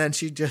 and then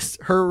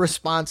her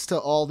response to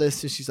all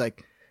this is she's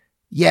like,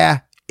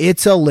 "Yeah,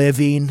 it's a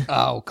living."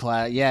 Oh,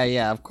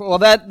 yeah. Of course. Well,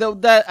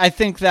 that I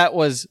think that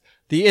was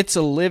the "It's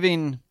a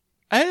Living."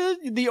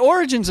 The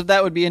origins of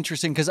that would be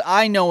interesting because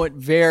I know it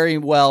very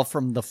well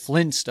from the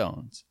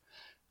Flintstones.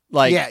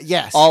 Like,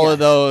 all of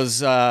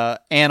those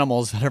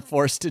animals that are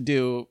forced to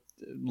do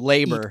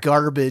labor, Eat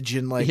garbage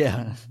and like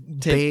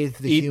bathe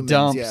the eat humans.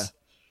 dumps. Yeah.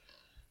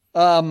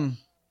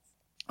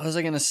 What was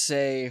I gonna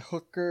say?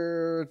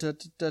 Hooker.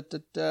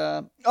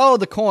 Oh,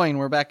 the coin.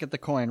 We're back at the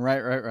coin.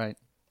 Right.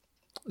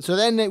 So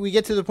then we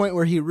get to the point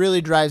where he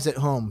really drives it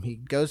home. He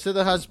goes to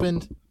the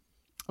husband.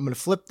 I'm going to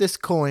flip this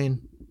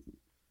coin.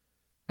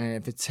 And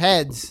if it's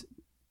heads,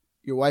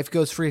 your wife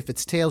goes free. If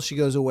it's tails, she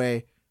goes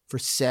away for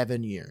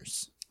 7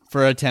 years.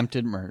 For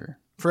attempted murder.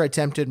 For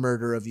attempted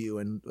murder of you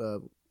and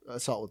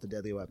assault with a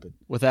deadly weapon.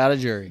 Without a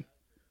jury.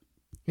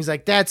 He's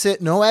like, that's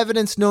it. No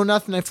evidence, no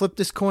nothing. I flip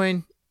this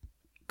coin.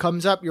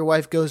 Comes up, your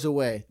wife goes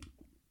away.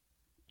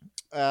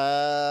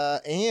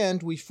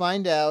 And we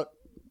find out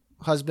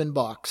husband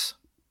balks.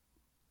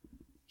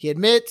 He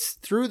admits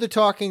through the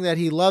talking that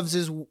he loves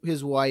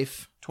his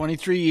wife.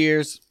 23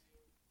 years.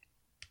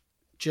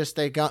 Just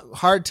they got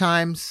hard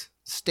times,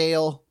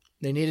 stale.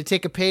 They need to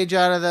take a page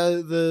out of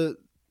the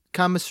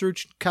Kama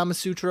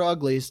Sutra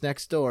uglies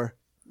next door.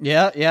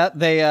 Yeah.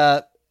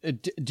 They.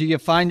 Do you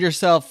find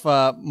yourself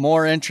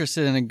more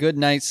interested in a good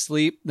night's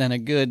sleep than a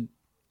good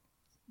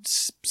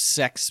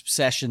sex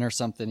session or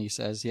something? He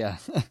says, yeah.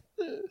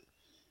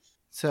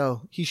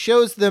 So he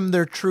shows them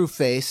their true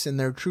face, and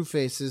their true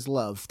face is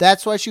love.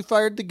 That's why she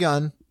fired the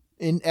gun.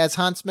 And as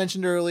Hans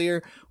mentioned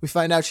earlier, we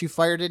find out she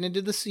fired it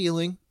into the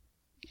ceiling.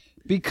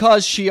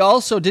 Because she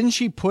also, didn't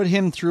she put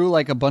him through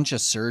like a bunch of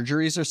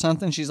surgeries or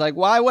something? She's like,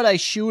 why would I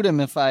shoot him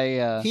if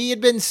I... He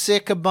had been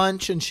sick a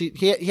bunch, and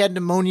he had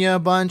pneumonia a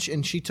bunch,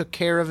 and she took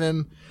care of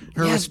him.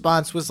 Her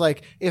response was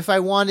like, if I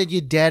wanted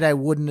you dead, I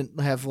wouldn't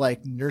have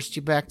like nursed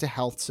you back to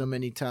health so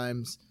many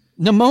times.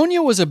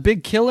 Pneumonia was a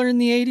big killer in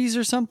the 80s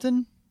or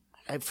something?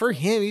 For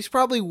him, he's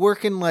probably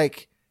working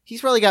like...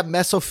 He's probably got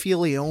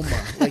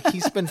mesothelioma. Like,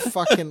 he's been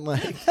fucking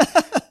like...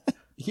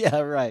 Yeah,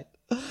 right.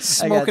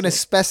 Smoking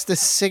asbestos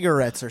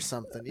cigarettes or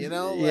something, you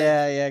know? Like,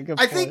 yeah, good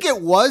point. I think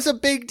it was a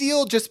big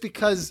deal just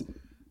because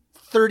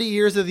 30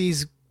 years of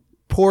these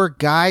poor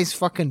guys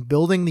fucking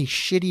building these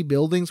shitty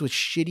buildings with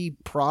shitty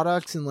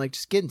products and like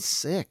just getting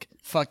sick.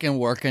 Fucking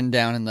working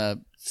down in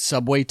the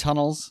subway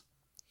tunnels.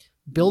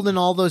 Building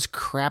all those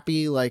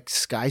crappy like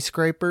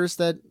skyscrapers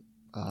that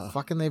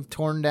fucking they've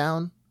torn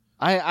down.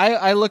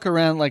 I look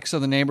around, like, so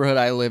the neighborhood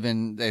I live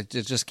in, it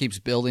just keeps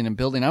building and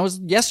building.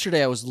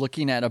 Yesterday I was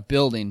looking at a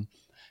building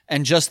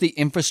and just the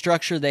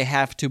infrastructure they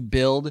have to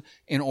build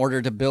in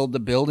order to build the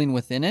building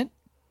within it.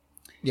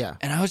 Yeah.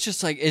 And I was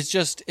just like,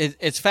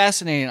 it's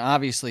fascinating,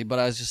 obviously, but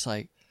I was just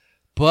like,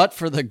 but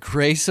for the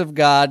grace of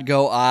God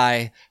go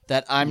I,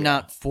 that I'm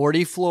not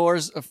 40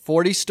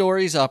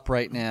 stories up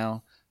right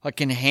now,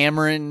 fucking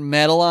hammering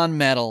metal on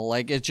metal.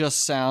 Like, it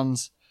just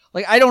sounds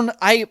like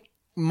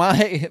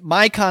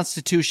my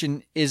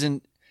constitution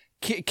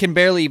can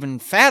barely even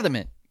fathom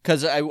it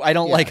because I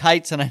don't like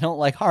heights and I don't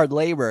like hard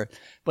labor,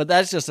 but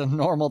that's just a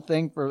normal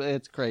thing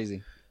it's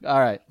crazy. All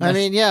right. I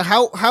mean, yeah,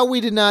 how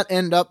we did not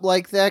end up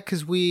like that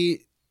because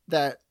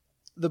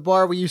the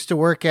bar we used to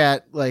work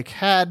at like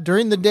had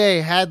during the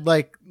day had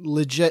like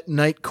legit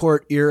night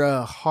court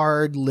era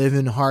hard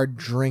living, hard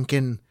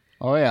drinking.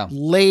 Oh yeah.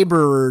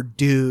 Laborer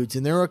dudes.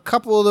 And there were a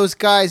couple of those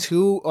guys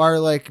who are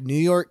like New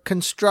York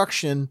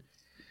construction.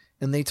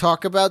 and they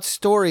talk about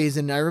stories.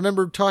 And I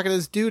remember talking to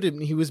this dude,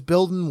 and he was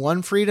building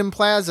One Freedom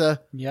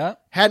Plaza. Yeah.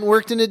 Hadn't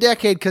worked in a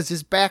decade because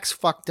his back's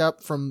fucked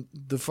up from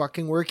the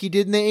fucking work he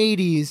did in the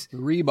 80s. The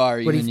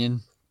rebar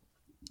union.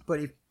 But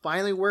he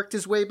finally worked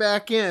his way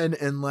back in,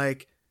 and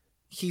like,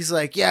 he's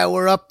like, yeah,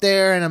 we're up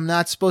there, and I'm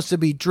not supposed to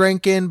be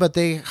drinking, but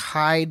they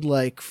hide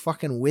like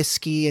fucking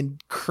whiskey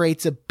and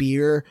crates of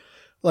beer,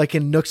 like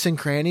in nooks and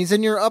crannies,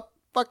 and you're up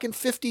fucking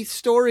 50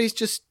 stories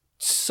just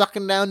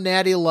sucking down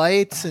natty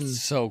lights and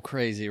So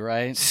crazy,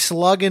 right?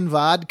 slugging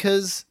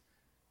vodkas.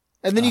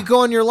 And then you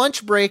go on your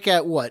lunch break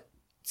at what,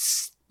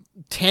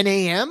 10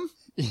 a.m.?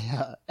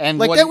 Yeah. And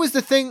Like, that was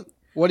the thing.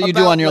 What do you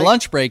do about, on your like,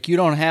 lunch break? You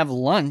don't have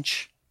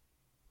lunch.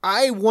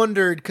 I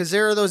wondered, because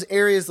there are those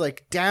areas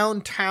like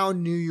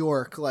downtown New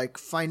York, like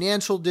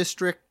financial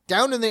district,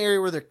 down in the area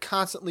where they're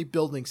constantly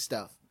building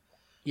stuff.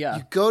 Yeah.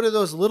 You go to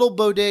those little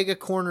bodega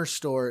corner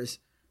stores,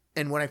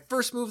 and when I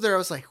first moved there, I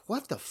was like,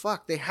 what the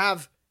fuck? They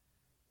have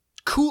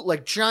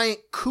like giant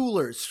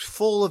coolers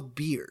full of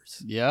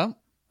beers. Yeah.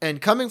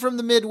 And coming from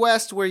the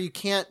Midwest where you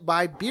can't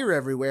buy beer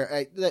everywhere,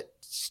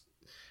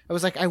 I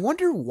was like, I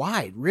wonder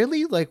why.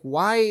 Really? Like,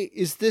 why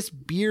is this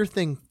beer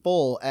thing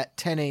full at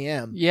 10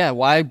 a.m.? Yeah.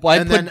 Why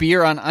put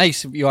beer on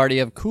ice if you already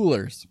have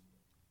coolers?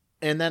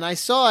 And then I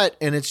saw it,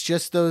 and it's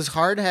just those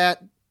hard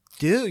hat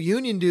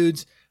union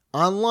dudes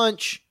on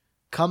lunch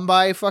come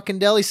by fucking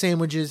deli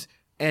sandwiches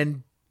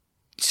and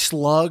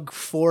slug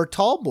 4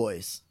 tall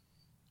boys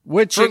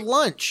for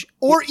lunch,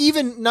 or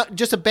even not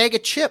just a bag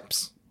of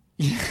chips.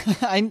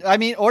 I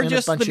mean, or and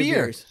just a bunch the of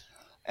beer. beers.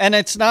 And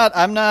it's not.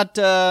 I'm not.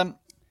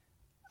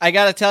 I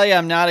gotta tell you,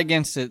 I'm not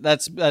against it.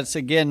 That's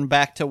again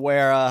back to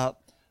where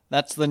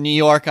that's the New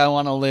York I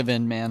want to live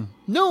in, man.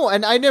 No,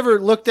 and I never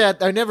looked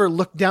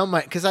down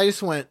because I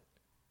just went,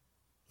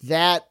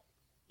 that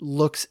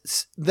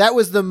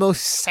was the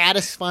most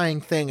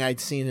satisfying thing I'd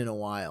seen in a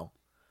while.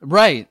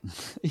 Right.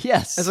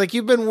 Yes. It's like,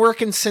 you've been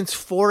working since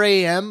 4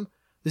 a.m.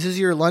 This is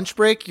your lunch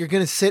break. You're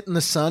going to sit in the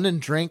sun and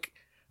drink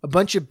a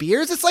bunch of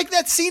beers. It's like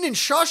that scene in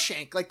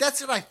Shawshank. Like, that's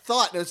what I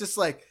thought. And it was just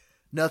like,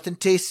 nothing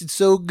tasted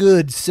so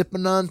good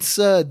sipping on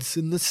suds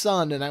in the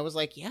sun. And I was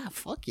like, yeah,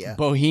 fuck yeah.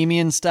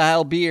 Bohemian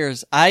style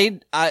beers.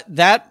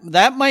 That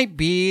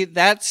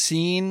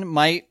scene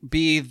might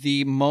be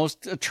the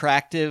most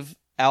attractive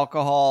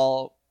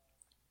alcohol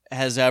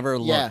has ever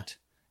looked.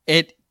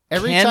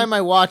 Every time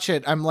I watch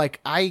it, I'm like,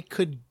 I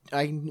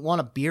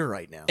want a beer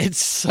right now.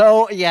 It's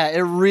so, yeah,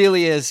 it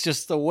really is.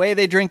 Just the way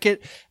they drink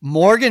it.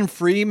 Morgan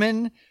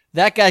Freeman,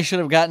 that guy should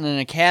have gotten an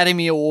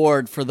Academy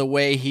Award for the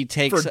way he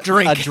takes a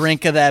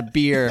drink of that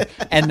beer.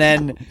 And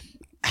then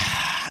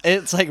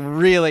it's like,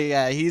 really,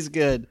 yeah, he's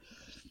good.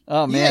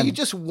 Oh, man. Yeah, you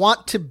just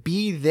want to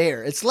be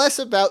there. It's less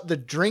about the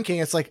drinking.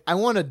 It's like, I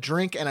want to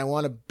drink and I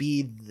want to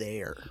be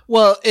there.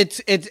 Well,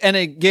 and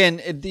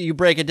again, you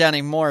break it down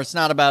even more. It's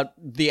not about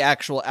the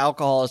actual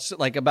alcohol. It's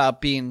like about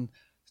being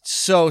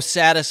so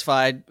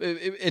satisfied.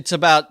 It's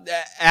about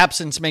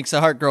absence makes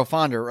the heart grow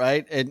fonder,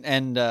 right?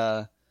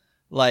 And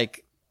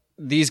like,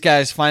 these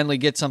guys finally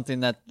get something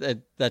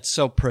that's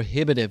so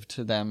prohibitive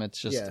to them. It's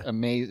just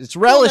amazing. It's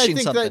relishing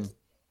something.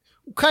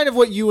 Kind of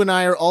what you and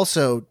I are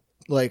also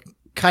like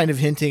kind of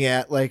hinting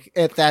at, like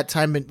at that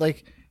time,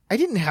 like I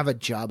didn't have a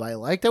job I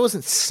liked. I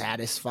wasn't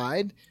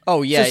satisfied.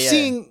 Oh yeah. So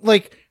seeing,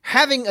 like,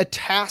 having a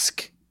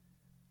task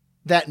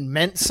that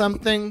meant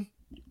something,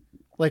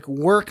 like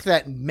work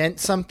that meant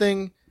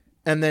something,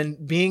 and then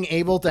being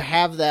able to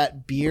have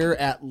that beer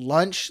at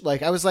lunch,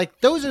 like I was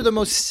like, those are the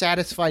most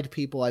satisfied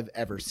people I've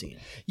ever seen.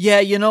 Yeah,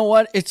 you know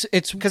what? It's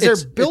because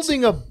they're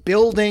building a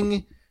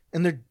building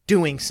and they're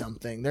doing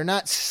something. They're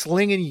not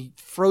slinging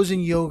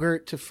frozen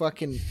yogurt to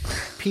fucking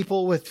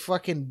people with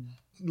fucking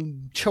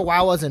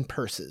chihuahuas and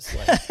purses.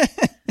 Like.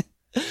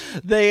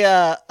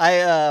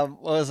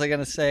 What was I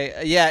gonna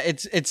say? Yeah,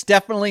 it's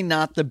definitely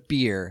not the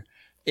beer.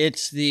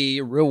 It's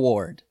the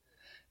reward.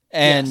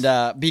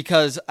 And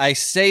because I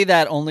say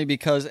that only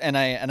because, and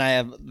I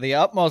have the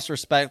utmost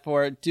respect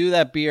for it. Do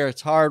that beer.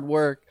 It's hard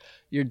work.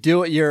 You're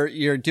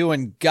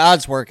doing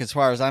God's work as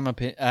far as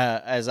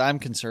I'm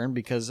concerned,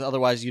 because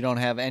otherwise you don't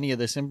have any of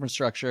this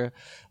infrastructure.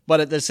 But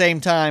at the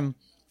same time,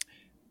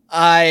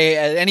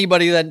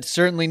 anybody that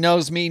certainly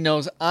knows me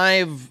knows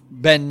I've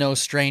been no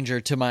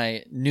stranger to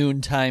my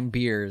noontime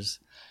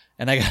beers,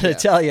 and I got to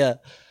tell you,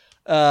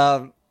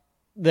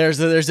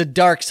 there's a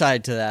dark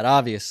side to that,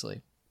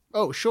 obviously.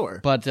 Oh,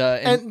 sure. But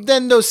and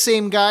then those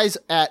same guys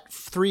at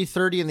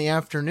 3:30 in the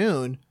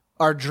afternoon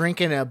are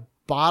drinking a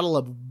bottle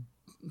of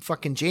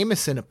fucking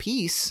Jameson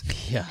apiece.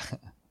 Yeah.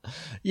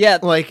 Yeah.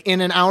 Like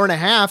in an hour and a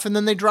half, and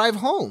then they drive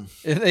home.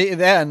 And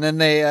then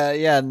they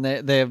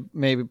have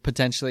maybe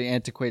potentially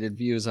antiquated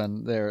views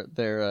on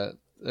their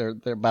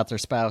about their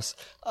spouse.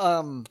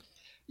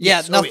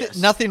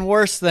 Nothing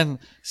worse than,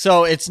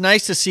 so it's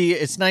nice to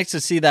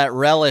see that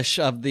relish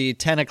of the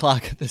 10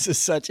 o'clock. This is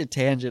such a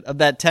tangent of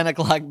that 10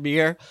 o'clock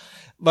beer.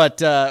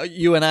 But,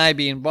 you and I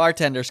being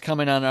bartenders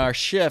coming on our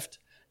shift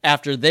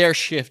after their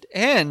shift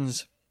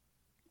ends,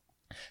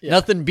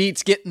 nothing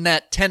beats getting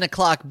that 10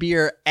 o'clock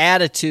beer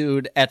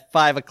attitude at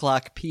 5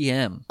 o'clock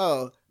PM.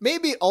 Oh,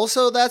 Maybe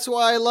also that's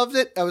why I loved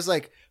it. I was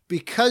like,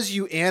 because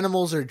you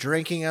animals are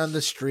drinking on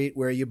the street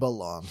where you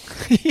belong.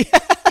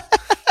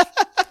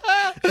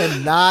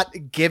 And not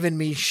giving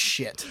me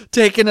shit.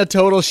 Taking a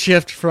total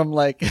shift from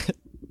like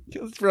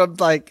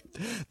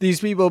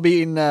these people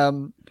being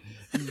God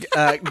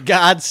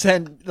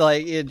sent,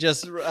 like, it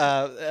just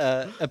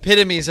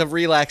epitomes of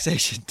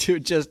relaxation to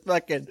just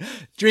fucking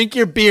drink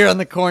your beer on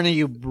the corner,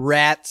 you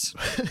rats.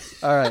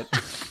 All right.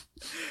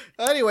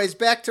 Anyways,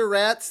 back to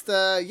rats. So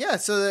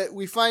that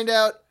we find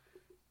out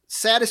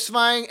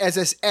satisfying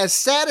as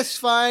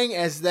satisfying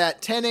as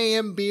that 10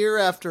 a.m. beer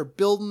after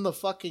building the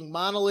fucking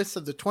monoliths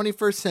of the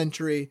 21st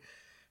century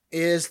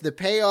is the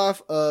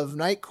payoff of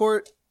Night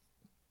Court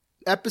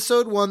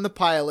episode 1, the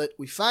pilot.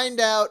 We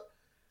find out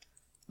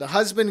the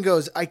husband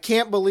goes, I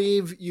can't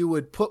believe you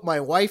would put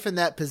my wife in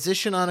that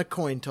position on a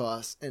coin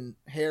toss. And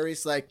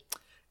Harry's like,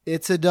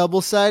 it's a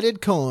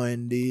double-sided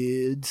coin,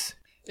 dudes.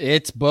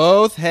 It's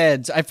both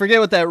heads. I forget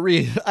what that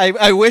reads.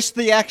 I wish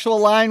the actual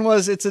line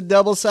was, it's a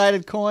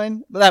double-sided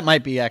coin. But that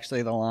might be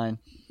actually the line.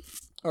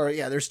 Or,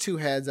 yeah, there's two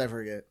heads. I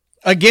forget.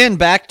 Again,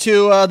 back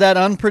to that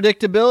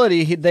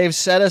unpredictability. They've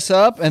set us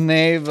up, and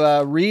they've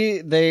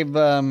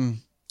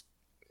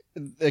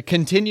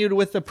continued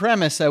with the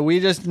premise that we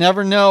just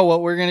never know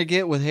what we're going to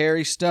get with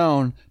Harry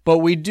Stone. But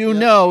we do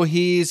know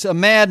he's a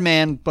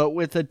madman, but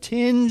with a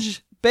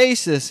tinge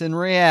basis in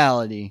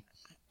reality.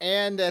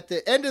 And at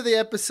the end of the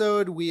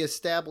episode, we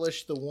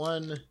establish the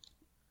one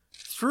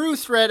through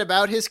thread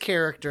about his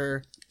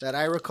character that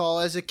I recall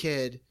as a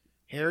kid.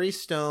 Harry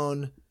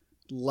Stone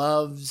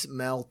loves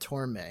Mel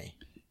Torme.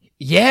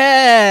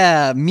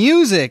 Yeah,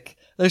 music.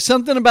 There's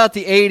something about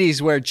the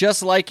 80s where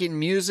just liking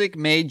music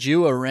made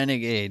you a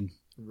renegade.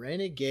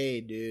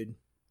 Renegade, dude.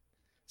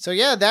 So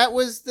yeah, that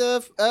was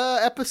the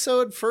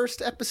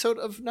first episode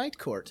of Night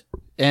Court.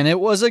 And it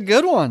was a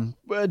good one.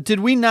 Did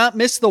we not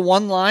miss the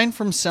one line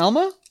from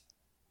Selma?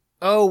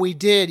 Oh, we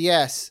did,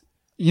 yes.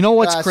 You know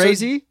what's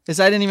crazy? Is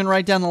I didn't even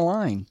write down the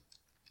line.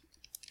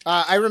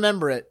 I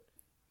remember it.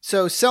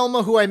 So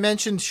Selma, who I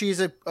mentioned, she's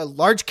a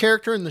large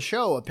character in the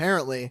show,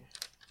 apparently.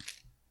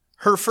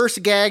 Her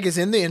first gag is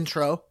in the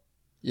intro.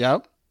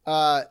 Yep.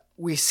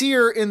 We see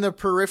her in the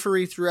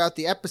periphery throughout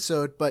the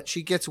episode, but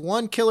she gets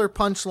one killer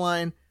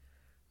punchline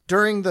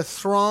during the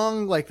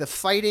throng, like the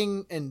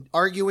fighting and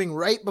arguing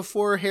right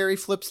before Harry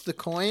flips the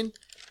coin.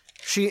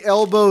 She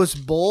elbows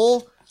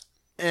Bull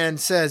and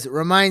says,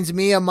 reminds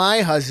me of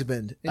my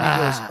husband. And he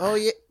goes,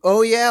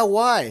 oh yeah,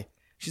 why?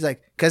 She's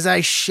like, because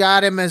I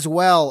shot him as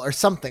well, or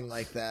something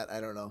like that.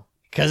 I don't know.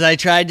 Because I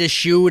tried to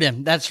shoot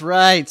him. That's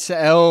right.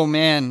 Oh,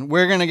 man.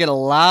 We're going to get a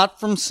lot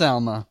from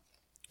Selma.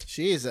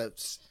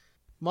 Jesus.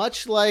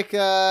 Much like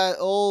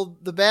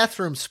the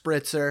bathroom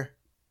spritzer.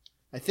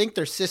 I think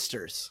they're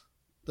sisters.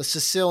 The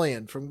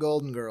Sicilian from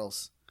Golden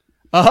Girls.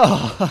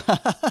 Oh.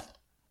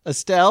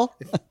 Estelle?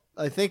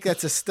 I think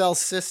that's Estelle's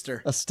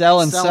sister.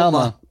 Estelle and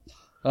Selma.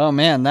 Oh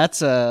man, that's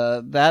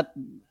someday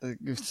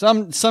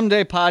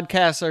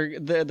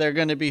podcasts they're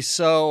going to be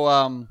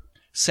so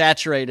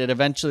saturated.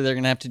 Eventually, they're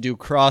going to have to do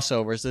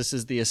crossovers. This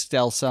is the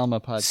Estelle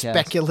Selma podcast.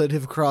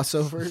 Speculative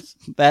crossovers.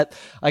 That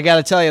I got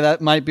to tell you, that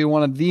might be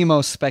one of the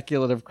most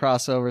speculative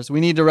crossovers.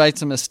 We need to write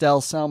some Estelle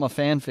Selma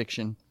fan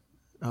fiction.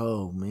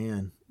 Oh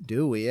man,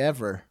 do we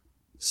ever?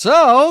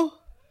 So,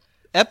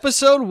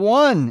 episode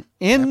 1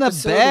 in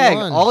the bag.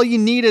 All you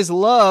need is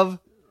love.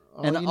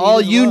 And all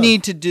you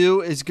need to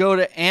do is go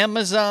to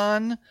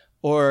Amazon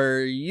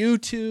or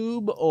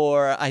YouTube,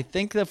 or I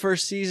think the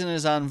first season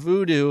is on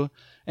Vudu,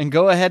 and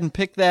go ahead and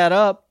pick that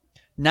up.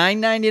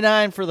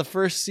 $9.99 for the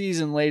first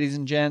season, ladies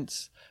and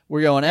gents.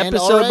 We're going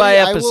episode by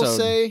episode. I will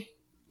say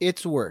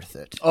it's worth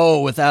it.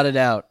 Oh, without a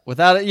doubt.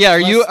 Yeah,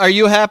 are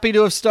you happy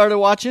to have started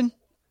watching?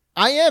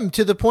 I am,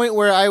 to the point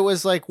where I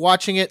was like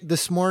watching it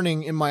this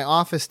morning in my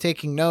office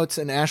taking notes,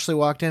 and Ashley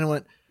walked in and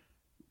went,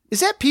 is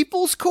that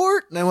People's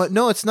Court? And I went,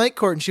 no, it's Night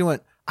Court. And she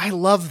went, I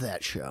love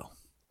that show.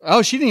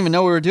 Oh, she didn't even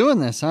know we were doing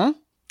this, huh?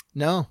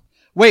 No.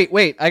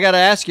 Wait. I got to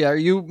ask you, are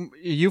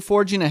you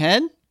forging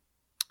ahead?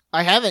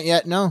 I haven't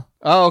yet, no.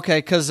 Oh, okay.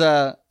 Because,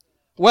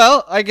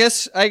 well, I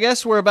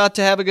guess we're about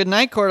to have a good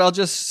Night Court. I'll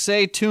just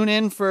say tune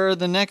in for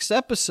the next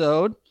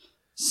episode.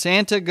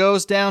 Santa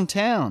Goes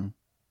Downtown.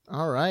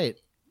 All right.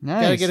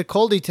 Nice. Gotta get a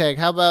coldie tag.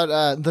 How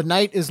about the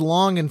night is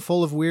long and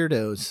full of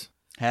weirdos?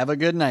 Have a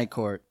good Night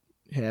Court.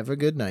 Have a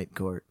good Night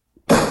Court.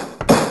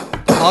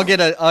 I'll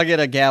get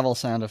a gavel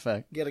sound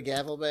effect. Get a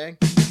gavel bang.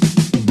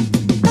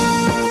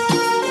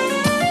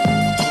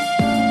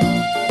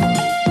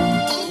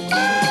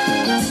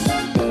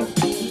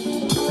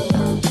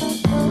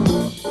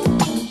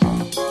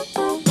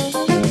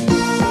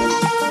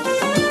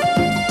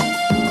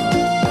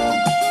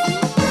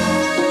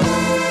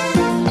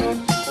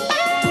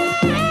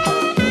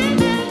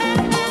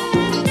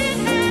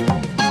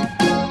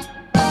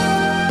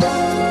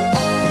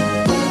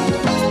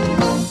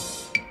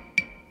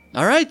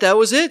 All right, that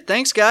was it.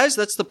 Thanks, guys.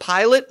 That's the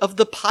pilot of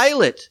the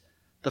pilot.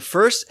 The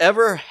first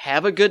ever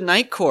Have a Good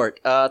Night Court.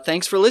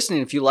 Thanks for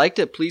listening. If you liked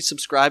it, please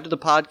subscribe to the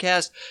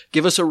podcast.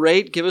 Give us a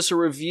rate, give us a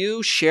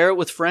review, share it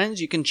with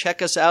friends. You can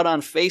check us out on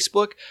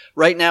Facebook.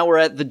 Right now we're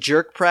at the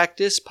Jerk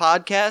Practice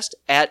Podcast,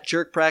 at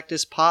Jerk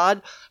Practice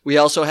Pod. We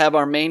also have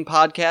our main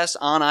podcast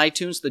on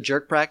iTunes, The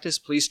Jerk Practice.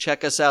 Please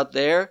check us out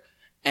there.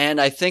 And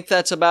I think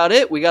that's about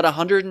it. We got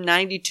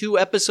 192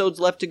 episodes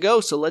left to go,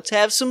 so let's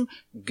have some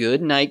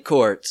good night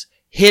courts.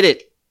 Hit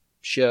it,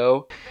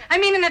 show. I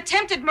mean, an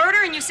attempted murder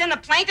and you send the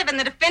plaintiff and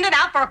the defendant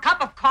out for a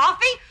cup of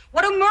coffee?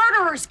 What do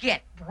murderers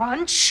get?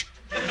 Brunch?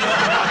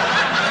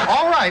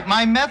 All right,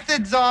 my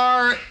methods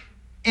are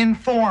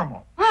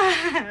informal.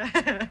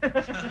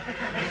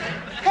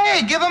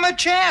 Hey, give them a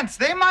chance.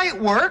 They might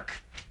work.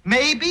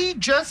 Maybe,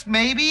 just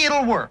maybe,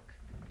 it'll work.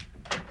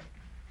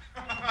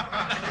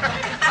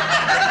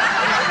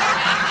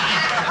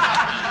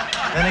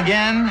 Then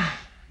again,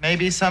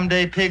 maybe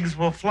someday pigs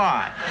will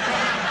fly.